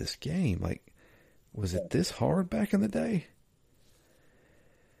up with this game? Like, was it this hard back in the day?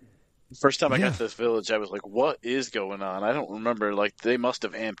 First time I got to this village, I was like, what is going on? I don't remember. Like, they must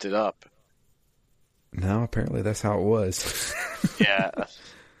have amped it up. No, apparently that's how it was. Yeah.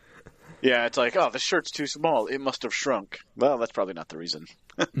 Yeah, it's like, oh, the shirt's too small. It must have shrunk. Well, that's probably not the reason.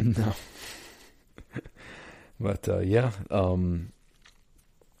 No. But yeah,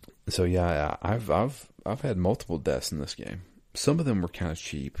 so yeah, I've had multiple deaths in this game. Some of them were kind of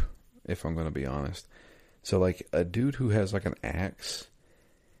cheap, if I'm going to be honest. So like a dude who has like an axe,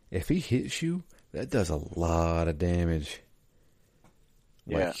 if he hits you, that does a lot of damage.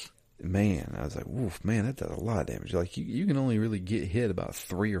 Yeah. Man, I was like, oof, man, that does a lot of damage. Like, you can only really get hit about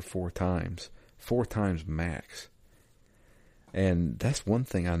 3 or 4 times. 4 times max. And that's one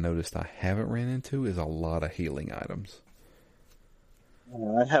thing I noticed I haven't ran into is a lot of healing items.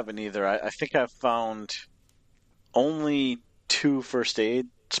 I haven't either. I think I've found only 2 first aid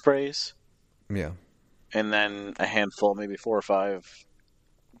sprays. Yeah. And then a handful, maybe 4 or 5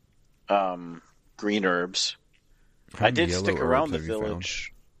 green herbs. I did stick around the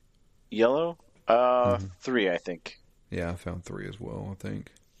village. Yellow? 3, I think. Yeah, I found 3 as well, I think.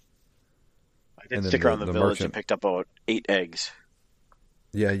 I did stick around the village and picked up about 8 eggs.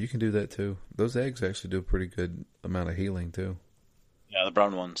 Yeah, you can do that too. Those eggs actually do a pretty good amount of healing too. Yeah, the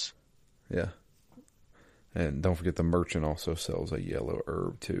brown ones. Yeah. And don't forget the merchant also sells a yellow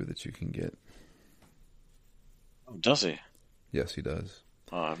herb too that you can get. Oh, does he? Yes, he does.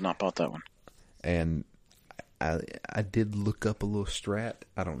 Oh, I've not bought that one. And I did look up a little strat.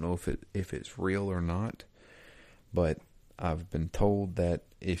 I don't know if it's real or not, but I've been told that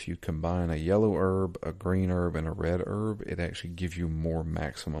if you combine a yellow herb, a green herb, and a red herb, it actually gives you more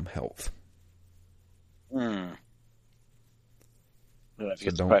maximum health. So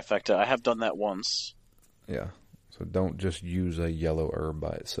trifecta. I have done that once. Yeah. So don't just use a yellow herb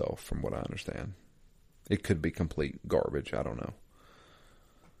by itself, from what I understand. It could be complete garbage. I don't know.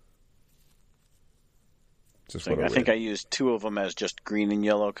 I think I used 2 of them as just green and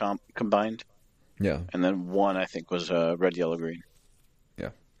yellow combined. Yeah. And then 1 I think was red, yellow, green.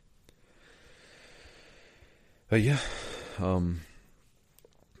 Yeah. Yeah.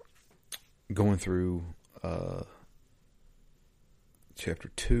 Going through chapter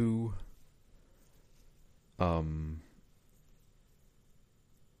 2.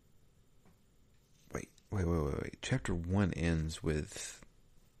 Wait. Chapter 1 ends with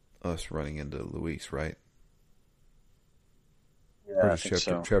us running into Luis, right? Yeah, Or I does think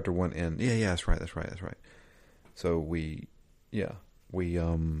so. chapter 1 end? Yeah, that's right. So we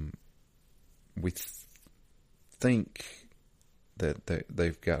think that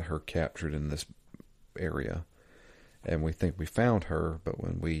they've got her captured in this area, and we think we found her, but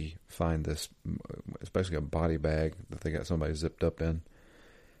when we find this, it's basically a body bag that they got somebody zipped up in.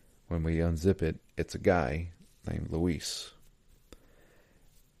 When we unzip it, it's a guy named Luis.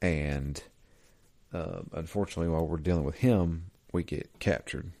 And unfortunately, while we're dealing with him, we get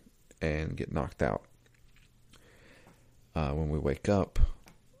captured and get knocked out. When we wake up,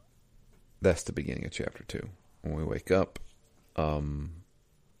 that's the beginning of chapter 2. When we wake up,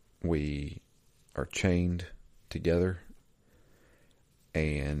 we are chained together,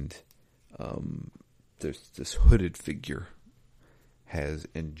 and there's this hooded figure has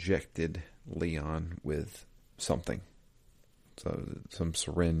injected Leon with something. So some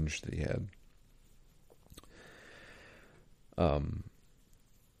syringe that he had.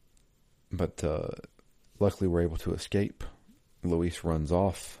 But luckily we're able to escape. Luis runs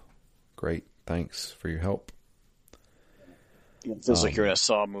off. Great, thanks for your help. It feels like you're in a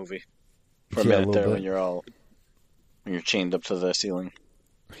Saw movie for a Yeah, a minute little there bit. when you're chained up to the ceiling.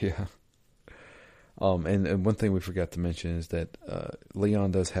 Yeah. And one thing we forgot to mention is that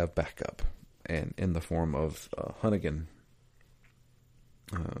Leon does have backup, and in the form of Hunnigan,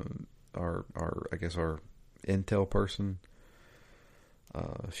 our intel person.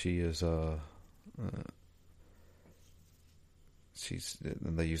 She is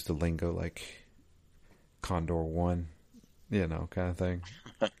they use the lingo like Condor One, kind of thing.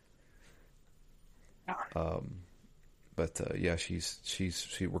 But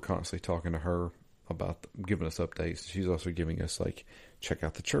we're constantly talking to her about giving us updates. She's also giving us like, check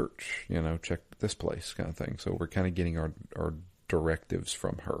out the church, check this place kind of thing. So we're kind of getting our directives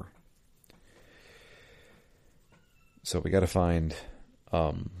from her. So we got to find,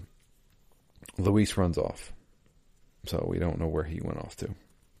 Luis runs off. So we don't know where he went off to,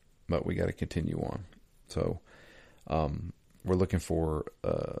 but we got to continue on. So, we're looking for,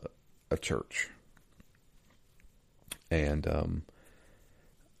 a church. And, I'm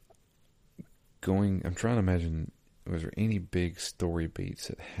trying to imagine, was there any big story beats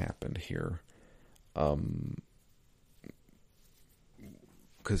that happened here?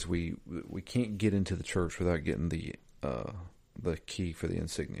 Because we can't get into the church without getting the key for the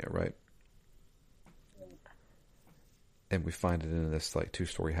insignia, right? And we find it in this like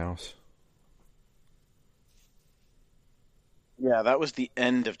 2-story house. Yeah, that was the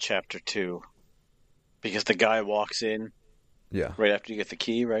end of chapter 2. Because the guy walks in right after you get the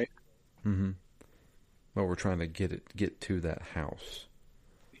key, right? Mm-hmm. Well, we're trying to get to that house.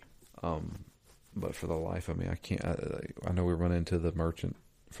 But for the life of me, I can't. I know we run into the merchant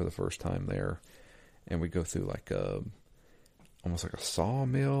for the first time there, and we go through like almost like a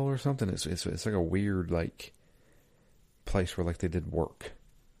sawmill or something. It's like a weird like place where like they did work.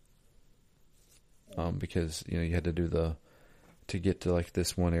 Because you had to do to get to like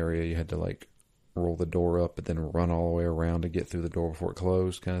this one area, you had to like roll the door up, but then run all the way around to get through the door before it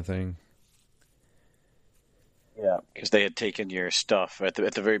closed, kind of thing. Yeah, because they had taken your stuff at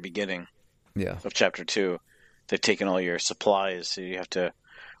the very beginning. Yeah. Of chapter 2. They've taken all your supplies, so you have to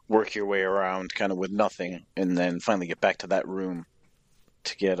work your way around kind of with nothing, and then finally get back to that room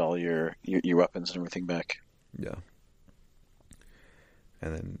to get all your weapons and everything back. Yeah.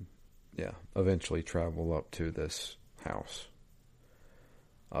 And then, eventually travel up to this house.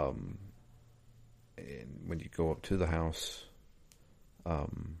 And when you go up to the house,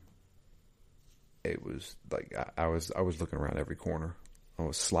 it was like I was looking around every corner. I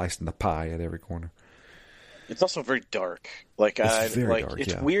was slicing the pie at every corner. It's also very dark. Like it's very dark.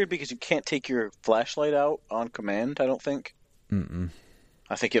 It's weird because you can't take your flashlight out on command. I don't think. Mm-mm.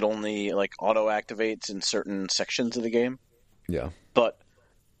 I think it only like auto activates in certain sections of the game. Yeah. But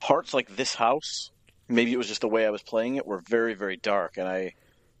parts like this house, maybe it was just the way I was playing it, were very, very dark, and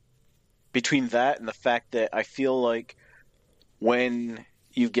between that and the fact that I feel like when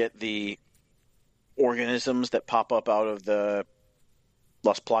you get the organisms that pop up out of the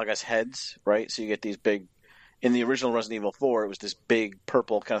Las Plagas heads, right? So you get these big... In the original Resident Evil 4, it was this big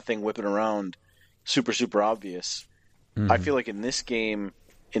purple kind of thing whipping around, super, super obvious. Mm-hmm. I feel like in this game,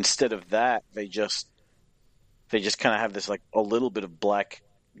 instead of that, they just kind of have this like a little bit of black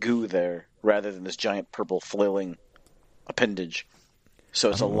goo there, rather than this giant purple flailing appendage. So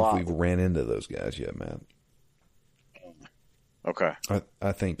it's I don't know lot. if we've ran into those guys yet, man. Okay.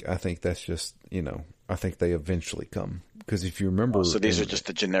 I think that's just I think they eventually come, because if you remember, so these are just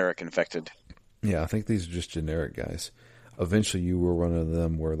the generic infected. Yeah, I think these are just generic guys. Eventually, you were one of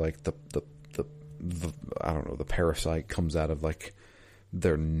them where like the I don't know, the parasite comes out of like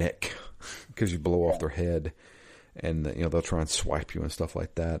their neck because you blow off their head, and they'll try and swipe you and stuff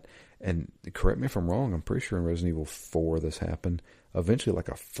like that. And correct me if I'm wrong, I'm pretty sure in Resident Evil 4 this happened. Eventually, like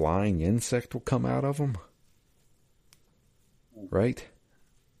a flying insect will come out of them, right?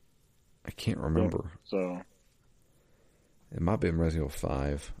 I can't remember. Yeah, so it might be in Resident Evil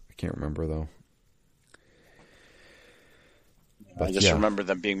 5. I can't remember though. But I just remember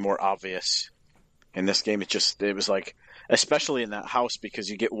them being more obvious. In this game, it was like, especially in that house, because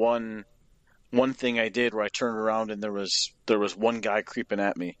you get one thing I did where I turned around and there was one guy creeping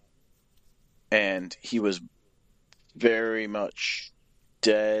at me, and he was very much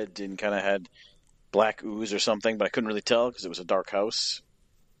dead and kind of had black ooze or something, but I couldn't really tell because it was a dark house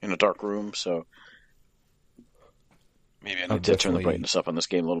in a dark room. So maybe I need to turn the brightness up on this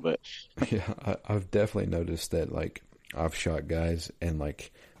game a little bit. Yeah, I've definitely noticed that. Like, I've shot guys and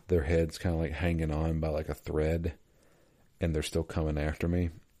like their head's kind of like hanging on by like a thread, and they're still coming after me.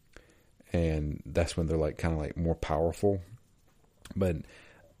 And that's when they're like kind of like more powerful. But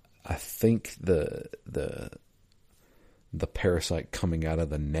I think the parasite coming out of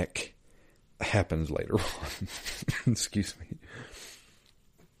the neck happens later on. Excuse me.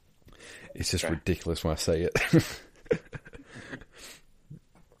 It's just ridiculous when I say it.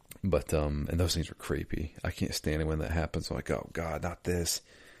 But and those things are creepy. I can't stand it when that happens. I'm like, oh God, not this.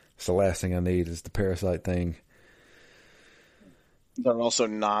 It's the last thing I need is the parasite thing. They're also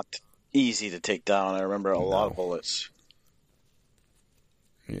not easy to take down. I remember a lot of bullets.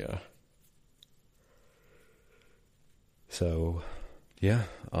 Yeah. So, yeah.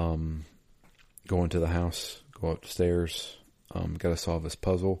 Go into the house, go upstairs. Got to solve this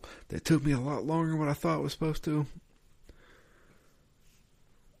puzzle. It took me a lot longer than what I thought it was supposed to.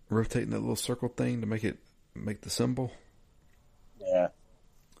 Rotating that little circle thing to make the symbol. Yeah.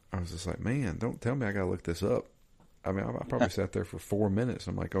 I was just like, man, don't tell me I got to look this up. I mean, I probably sat there for 4 minutes.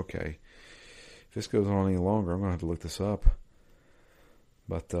 I'm like, okay, if this goes on any longer, I'm going to have to look this up.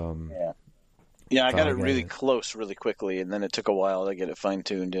 But, yeah, I got it really close really quickly, and then it took a while to get it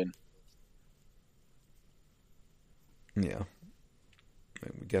fine-tuned in. Yeah.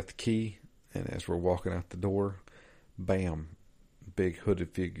 And we got the key, and as we're walking out the door, bam, big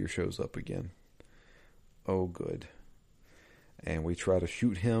hooded figure shows up again. Oh, good. And we try to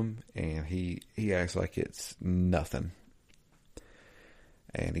shoot him, and he acts like it's nothing.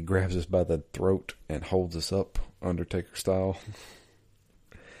 And he grabs us by the throat and holds us up, Undertaker style.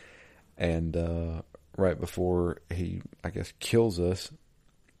 And right before he, I guess, kills us,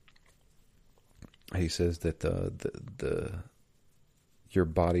 he says that your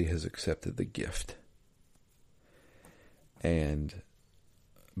body has accepted the gift. And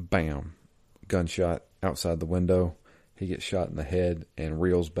bam, gunshot outside the window. He gets shot in the head and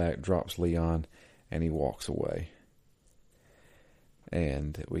reels back, drops Leon, and he walks away.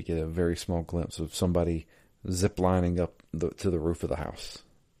 And we get a very small glimpse of somebody ziplining up to the roof of the house.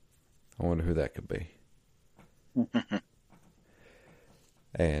 I wonder who that could be.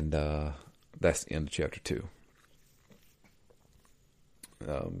 And that's the end of chapter 2.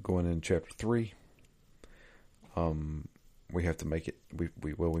 Going into chapter 3, we have to make it. We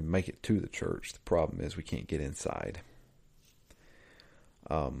make it to the church. The problem is we can't get inside.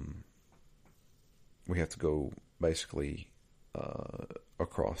 We have to go basically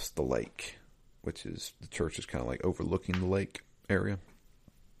across the lake, which is the church is kind of like overlooking the lake area.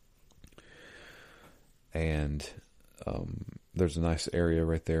 And there's a nice area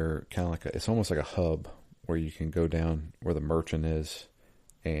right there, kind of like it's almost like a hub where you can go down where the merchant is,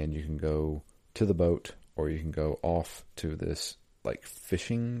 and you can go to the boat, or you can go off to this like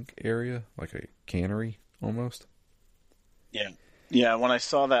fishing area, like a cannery almost. Yeah. When I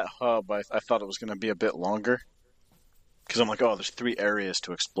saw that hub, I thought it was going to be a bit longer, because I'm like, oh, there's 3 areas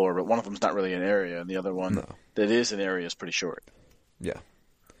to explore, but one of them's not really an area, and the other one that is an area is pretty short. Yeah.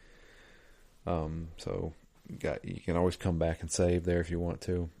 So you can always come back and save there if you want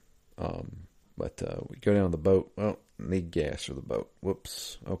to. But we go down to the boat. Well, need gas for the boat.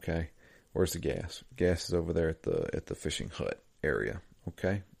 Whoops. Okay. Where's the gas? Gas is over there at the fishing hut area.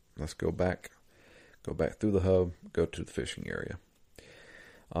 Okay. Let's go back. Go back through the hub. Go to the fishing area.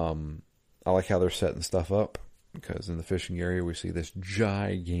 I like how they're setting stuff up, because in the fishing area we see this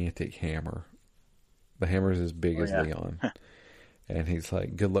gigantic hammer. The hammer is as big as Leon. And he's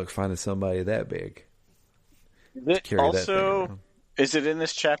like, good luck finding somebody that big. Is it in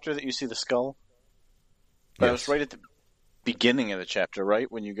this chapter that you see the skull? That was right at the beginning of the chapter, right?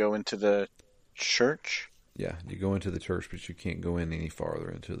 When you go into the church? Yeah, you go into the church, but you can't go in any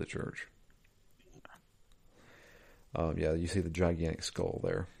farther into the church. Yeah, you see the gigantic skull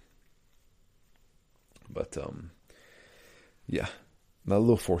there. But, yeah, a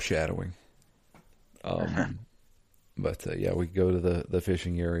little foreshadowing. But, yeah, we go to the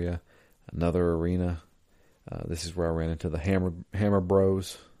fishing area, another arena. This is where I ran into the Hammer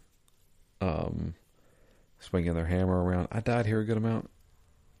Bros, swinging their hammer around. I died here a good amount.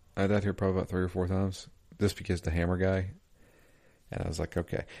 I died here probably about 3 or 4 times, just because the hammer guy. And I was like,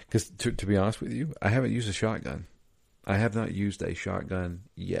 okay. Because to be honest with you, I haven't used a shotgun. I have not used a shotgun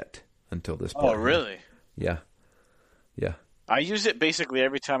yet until this part. Oh, really? Yeah. Yeah. I use it basically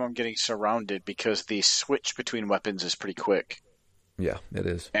every time I'm getting surrounded because the switch between weapons is pretty quick. Yeah, it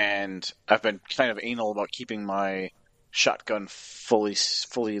is. And I've been kind of anal about keeping my shotgun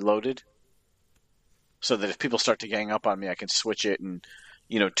fully loaded, so that if people start to gang up on me, I can switch it, and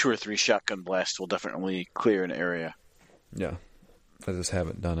 2 or 3 shotgun blasts will definitely clear an area. Yeah, I just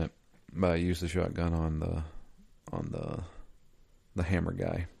haven't done it, but I used the shotgun on the hammer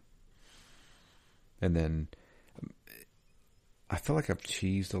guy, and then I feel like I've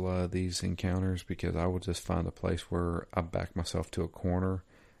cheesed a lot of these encounters because I will just find a place where I back myself to a corner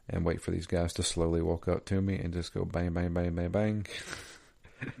and wait for these guys to slowly walk up to me and just go bang, bang, bang, bang, bang.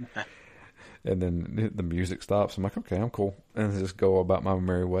 And then the music stops. I'm like, okay, I'm cool. And just go about my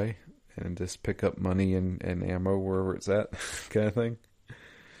merry way and just pick up money and ammo wherever it's at, kind of thing.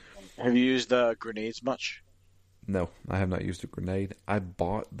 Have you used grenades much? No, I have not used a grenade. I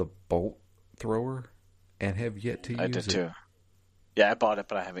bought the bolt thrower and have yet to use it. I did too. Yeah, I bought it,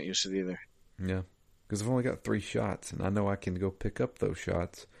 but I haven't used it either. Yeah, because I've only got 3 shots, and I know I can go pick up those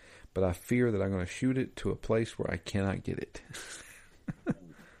shots, but I fear that I'm going to shoot it to a place where I cannot get it.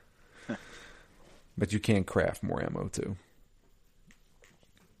 But you can craft more ammo, too.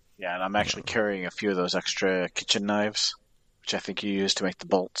 Yeah, and I'm actually carrying a few of those extra kitchen knives, which I think you use to make the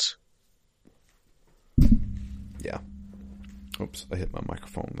bolts. Yeah. Oops, I hit my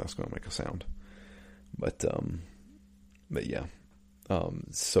microphone. That's going to make a sound. But yeah.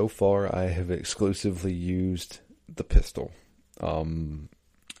 So far, I have exclusively used the pistol.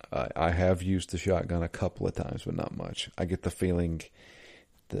 I have used the shotgun a couple of times, but not much. I get the feeling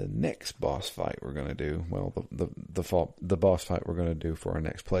the next boss fight we're going to do, well, the boss fight we're going to do for our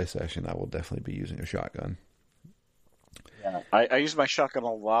next play session, I will definitely be using a shotgun. Yeah, I use my shotgun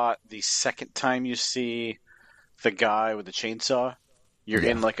a lot. The second time you see the guy with the chainsaw, you're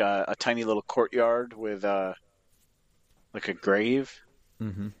in like a tiny little courtyard with like a grave.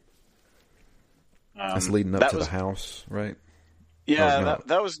 Mm-hmm. That's leading up to the house, right? Yeah,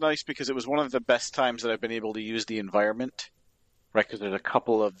 that was nice because it was one of the best times that I've been able to use the environment, right? Because there's a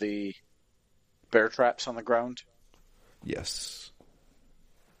couple of the bear traps on the ground. Yes.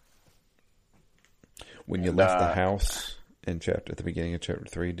 When you left the house at the beginning of chapter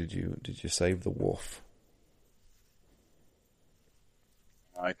 3, did you save the wolf?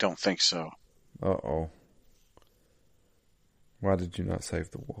 I don't think so. Uh-oh. Why did you not save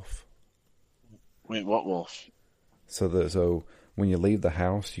the wolf? Wait, what wolf? So when you leave the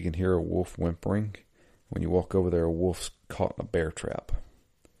house, you can hear a wolf whimpering. When you walk over there, a wolf's caught in a bear trap.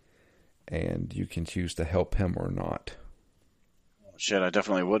 And you can choose to help him or not. Oh, shit, I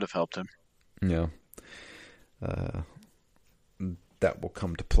definitely would have helped him. Yeah. That will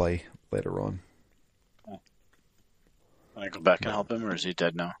come to play later on. Can I go back and help him, or is he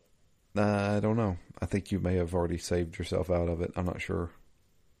dead now? I don't know. I think you may have already saved yourself out of it. I'm not sure.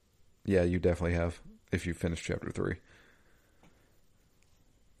 Yeah, you definitely have, if you finish chapter 3.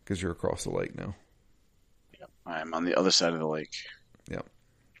 Because you're across the lake now. Yep, I'm on the other side of the lake. Yep.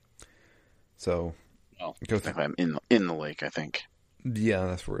 So, well, I'm in the lake, I think. Yeah,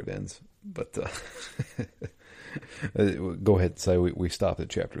 that's where it ends. But go ahead and say we stopped at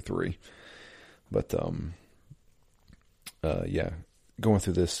chapter 3. But yeah, going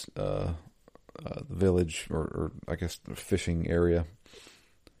through this the village or I guess the fishing area,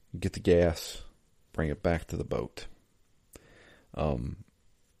 get the gas, bring it back to the boat.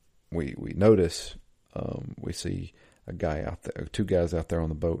 We notice we see a guy out there, 2 guys out there on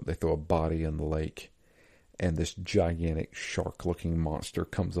the boat. They throw a body in the lake, and this gigantic shark-looking monster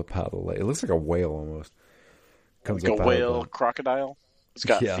comes up out of the lake. It looks like a whale almost. Comes like up a whale crocodile. It's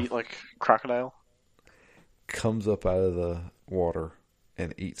got feet like crocodile. Comes up out of the water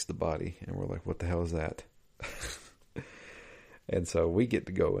and eats the body, and we're like, "What the hell is that?" And so we get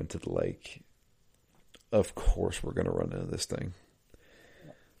to go into the lake. Of course, we're going to run into this thing.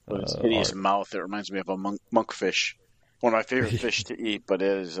 With its hideous mouth, it reminds me of a monkfish. One of my favorite fish to eat, but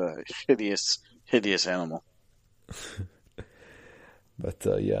it is a hideous animal. But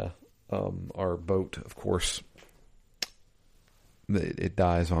yeah, our boat, of course, it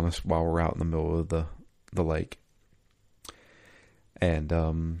dies on us while we're out in the middle of the lake.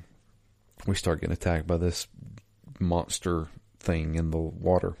 And we start getting attacked by this monster thing in the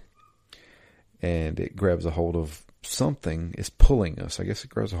water. And it grabs a hold of something. It's pulling us. I guess it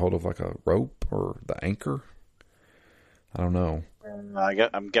grabs a hold of like a rope or the anchor. I don't know.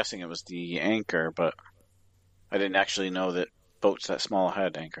 I'm guessing it was the anchor, but I didn't actually know that boats that small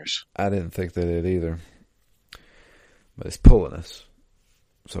had anchors. I didn't think that it either. But it's pulling us.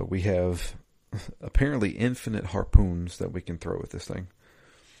 So we have apparently infinite harpoons that we can throw at this thing.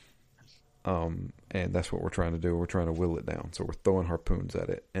 And that's what we're trying to do. We're trying to whittle it down. So we're throwing harpoons at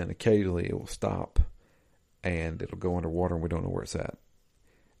it. And occasionally it will stop. And it'll go underwater and we don't know where it's at.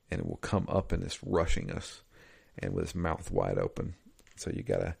 And it will come up and it's rushing us. And with its mouth wide open. So you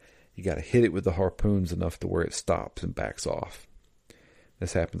gotta hit it with the harpoons enough to where it stops and backs off.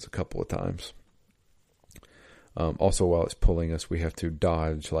 This happens a couple of times. Also, while it's pulling us, we have to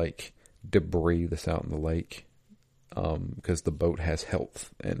dodge like debris that's out in the lake, because the boat has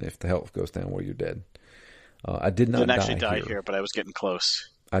health, and if the health goes down, well, you're dead. I did not die here, but I was getting close.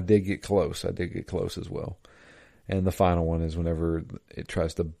 I did get close as well. And the final one is whenever it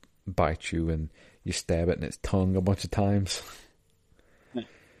tries to bite you, and you stab it in its tongue a bunch of times.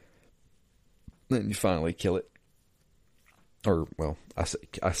 Then you finally kill it. Or, well,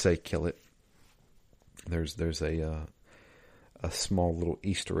 I say kill it. There's a small little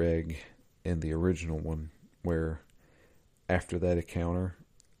Easter egg in the original one where after that encounter,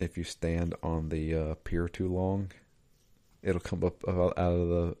 if you stand on the pier too long, it'll come up out of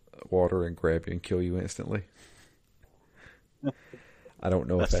the water and grab you and kill you instantly. I don't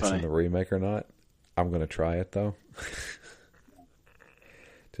know if that's funny in the remake or not. I'm going to try it though.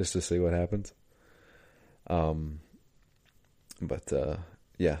 Just to see what happens. But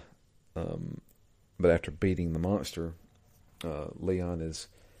after beating the monster, Leon is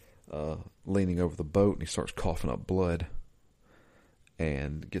leaning over the boat and he starts coughing up blood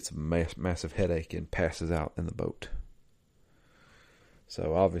and gets a massive headache and passes out in the boat.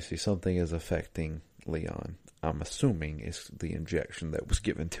 So obviously something is affecting Leon. I'm assuming it's the injection that was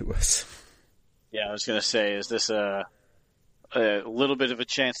given to us. Yeah, I was going to say, is this a little bit of a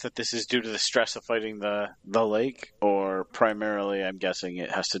chance that this is due to the stress of fighting the lake, or primarily I'm guessing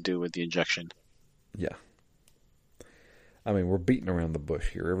it has to do with the injection? Yeah. I mean, we're beating around the bush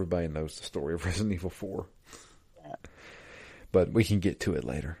here. Everybody knows the story of Resident Evil 4. Yeah. But we can get to it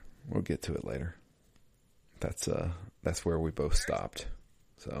later. We'll get to it later. That's where we both stopped.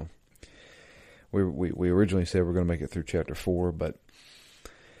 So we originally said we're going to make it through chapter 4, but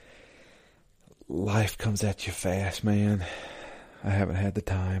life comes at you fast, man. I haven't had the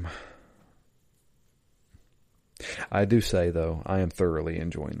time. I do say, though, I am thoroughly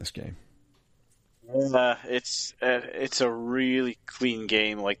enjoying this game. It's a really clean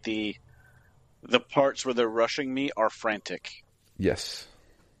game. Like the parts where they're rushing me are frantic. Yes.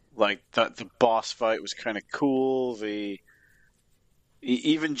 Like the boss fight was kind of cool.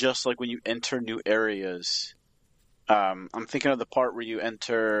 Even just like when you enter new areas, I'm thinking of the part where you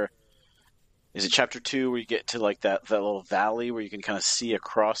enter. Is it chapter 2 where you get to like that little valley where you can kind of see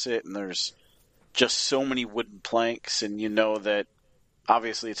across it, and there's just so many wooden planks, and you know that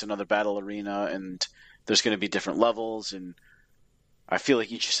obviously it's another battle arena and there's going to be different levels, and I feel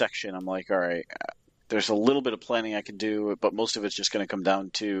like each section I'm like, all right, there's a little bit of planning I can do, but most of it's just going to come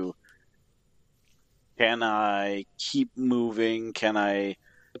down to, can I keep moving? Can I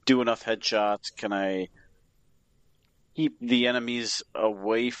do enough headshots? Can I keep the enemies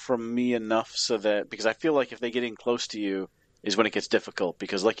away from me enough so that, because I feel like if they get in close to you is when it gets difficult,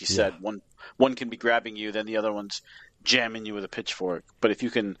 because like you said, one can be grabbing you, then the other one's jamming you with a pitchfork. But if you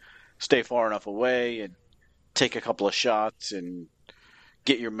can stay far enough away and take a couple of shots and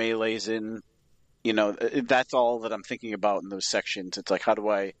get your melees in, you know, that's all that I'm thinking about in those sections. It's like, how do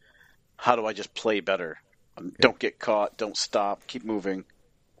I just play better? Don't get caught, don't stop, keep moving.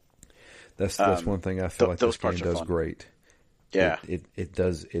 That's one thing I feel like this game does great. Yeah. It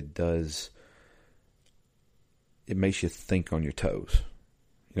does. It makes you think on your toes.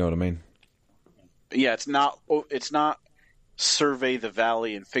 You know what I mean? Yeah, it's not survey the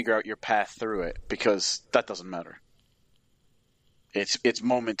valley and figure out your path through it, because that doesn't matter. It's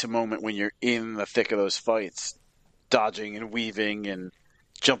moment to moment when you're in the thick of those fights, dodging and weaving and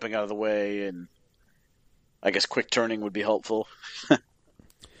jumping out of the way, and I guess quick turning would be helpful.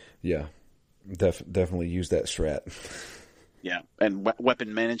 Yeah, definitely use that strat. Yeah, and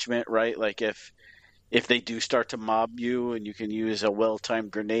weapon management, right? Like if they do start to mob you and you can use a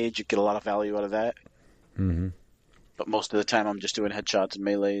well-timed grenade, you get a lot of value out of that. Mm-hmm. But most of the time I'm just doing headshots and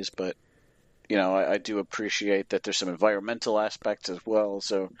melees, but you know, I do appreciate that there's some environmental aspects as well.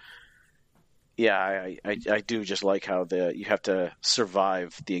 So yeah, I do just like how you have to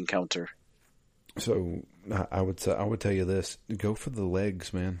survive the encounter. So I would tell you this: go for the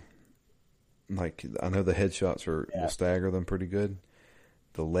legs, man. Like I know the headshots will Yeah. stagger them pretty good.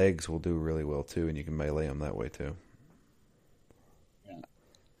 The legs will do really well too, and you can melee them that way too.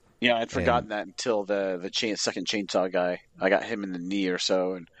 Yeah, I'd And forgotten that until second chainsaw guy. I got him in the knee or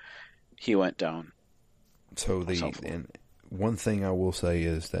so, and he went down. so That was helpful. and one thing I will say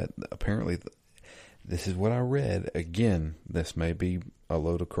is that apparently this is what I read. Again, this may be a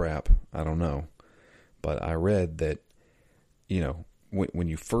load of crap. I don't know, but I read that when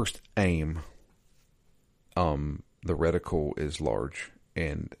you first aim, the reticle is large,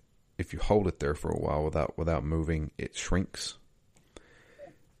 and if you hold it there for a while without moving, it shrinks.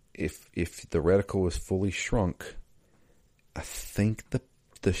 If the reticle is fully shrunk, I think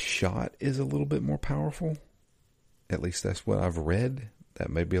the shot is a little bit more powerful. At least that's what I've read. That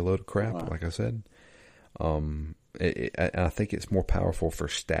may be a load of crap, like I said. I think it's more powerful for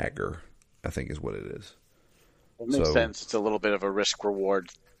stagger, I think is what it is. It makes sense. It's a little bit of a risk reward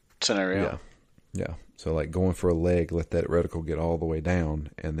scenario. Yeah. So like going for a leg, let that reticle get all the way down,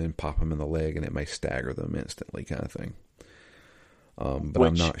 and then pop them in the leg, and it may stagger them instantly, kind of thing. But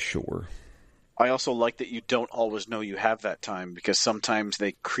I'm not sure. I also like that you don't always know you have that time, because sometimes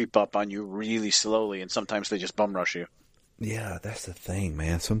they creep up on you really slowly, and sometimes they just bum rush you. Yeah, that's the thing,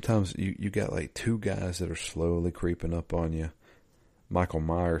 man. Sometimes you got like two guys that are slowly creeping up on you, Michael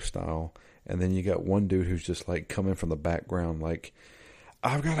Myers style, and then you got one dude who's just like coming from the background like,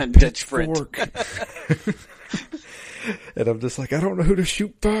 I've got a pitchfork. And I'm just like, I don't know who to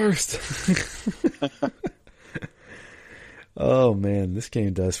shoot first. Oh man, this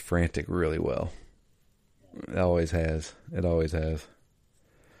game does frantic really well. It always has.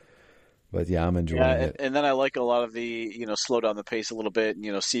 But yeah, I'm enjoying it. And then I like a lot of the, slow down the pace a little bit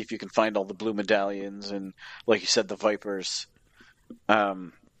and, see if you can find all the blue medallions and, like you said, the Vipers.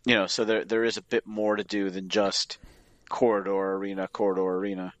 So there is a bit more to do than just corridor arena.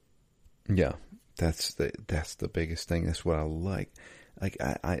 Yeah, that's the biggest thing. That's what I like. Like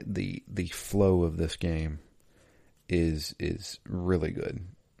the flow of this game is really good.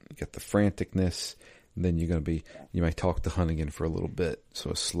 You got the franticness, then you may talk to Hunnigan for a little bit,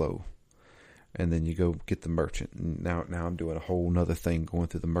 so it's slow. And then you go get the merchant. And now I'm doing a whole nother thing, going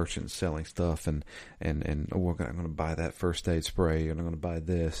through the merchant and selling stuff, and I'm going to buy that first aid spray, and I'm going to buy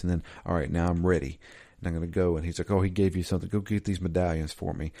this, and then all right, now I'm ready, and I'm going to go. And he's like, oh, he gave you something. Go get these medallions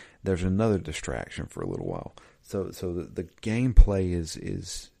for me. There's another distraction for a little while. So the gameplay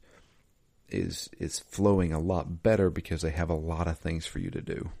is flowing a lot better because they have a lot of things for you to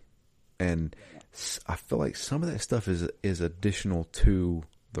do, and I feel like some of that stuff is additional to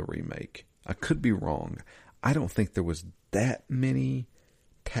the remake. I could be wrong. I don't think there was that many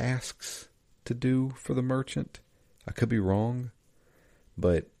tasks to do for the merchant. I could be wrong,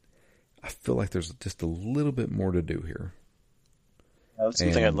 but I feel like there's just a little bit more to do here. That's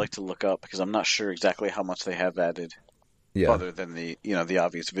something I'd like to look up, because I'm not sure exactly how much they have added. Yeah. Other than the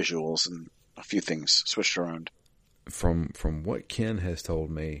obvious visuals and a few things switched around. From what Ken has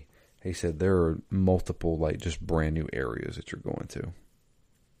told me, he said there are multiple like just brand new areas that you're going to.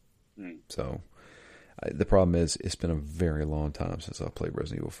 So the problem is it's been a very long time since I played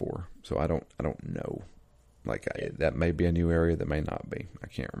Resident Evil 4, so I don't know. Like that may be a new area, that may not be. I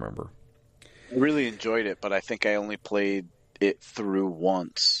can't remember. I really enjoyed it, but I think I only played it through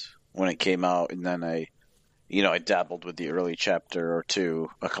once when it came out, and then I dabbled with the early chapter or two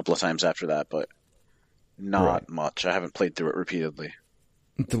a couple of times after that, but not much. I haven't played through it repeatedly.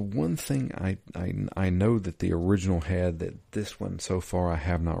 The one thing I know that the original had that this one so far I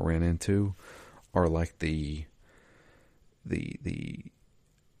have not ran into are like the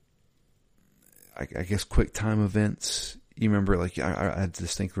I guess quick time events. You remember, like I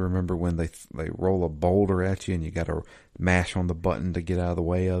distinctly remember when they roll a boulder at you and you got to mash on the button to get out of the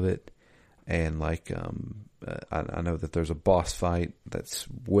way of it. And like I know that there's a boss fight that's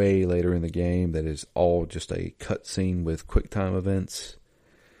way later in the game that is all just a cutscene with quick time events.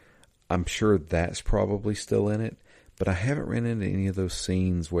 I'm sure that's probably still in it, but I haven't ran into any of those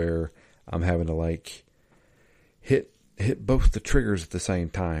scenes where I'm having to like hit both the triggers at the same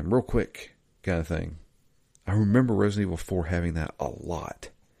time, real quick, kind of thing. I remember Resident Evil 4 having that a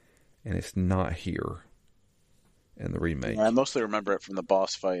lot, and it's not here in the remake. I mostly remember it from the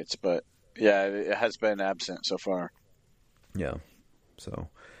boss fights, but yeah, it has been absent so far. Yeah, so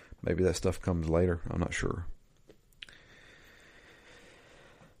maybe that stuff comes later. I'm not sure.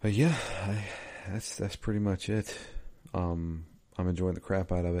 But yeah, that's pretty much it. I'm enjoying the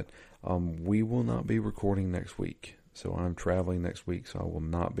crap out of it. We will not be recording next week, so I'm traveling next week, so I will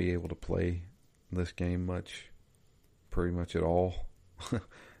not be able to play this game pretty much at all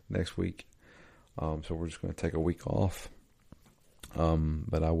next week. So we're just going to take a week off.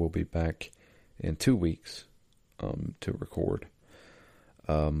 But I will be back in 2 weeks to record.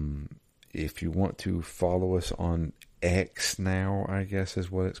 If you want to follow us on X now, I guess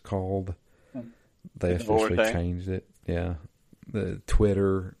is what it's called. They officially changed it. Yeah. The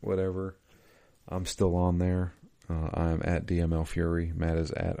Twitter, whatever. I'm still on there. I'm at DML Fury. Matt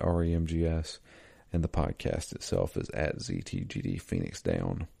is at REMGS. And the podcast itself is at ZTGD Phoenix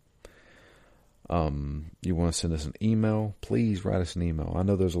Down. You want to send us an email? Please write us an email. I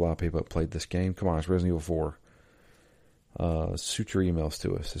know there's a lot of people that played this game. Come on, it's Resident Evil 4. Shoot your emails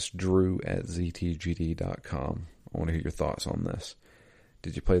to us. It's drew@ztgd.com. I want to hear your thoughts on this.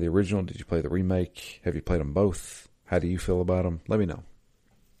 Did you play the original? Did you play the remake? Have you played them both? How do you feel about them? Let me know.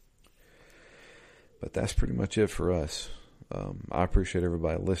 But that's pretty much it for us. I appreciate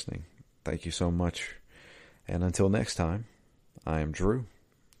everybody listening. Thank you so much. And until next time, I am Drew.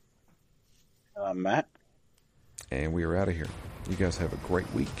 Matt. And we are out of here. You guys have a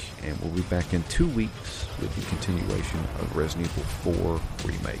great week, and we'll be back in 2 weeks with the continuation of Resident Evil 4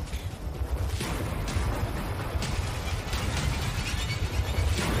 Remake.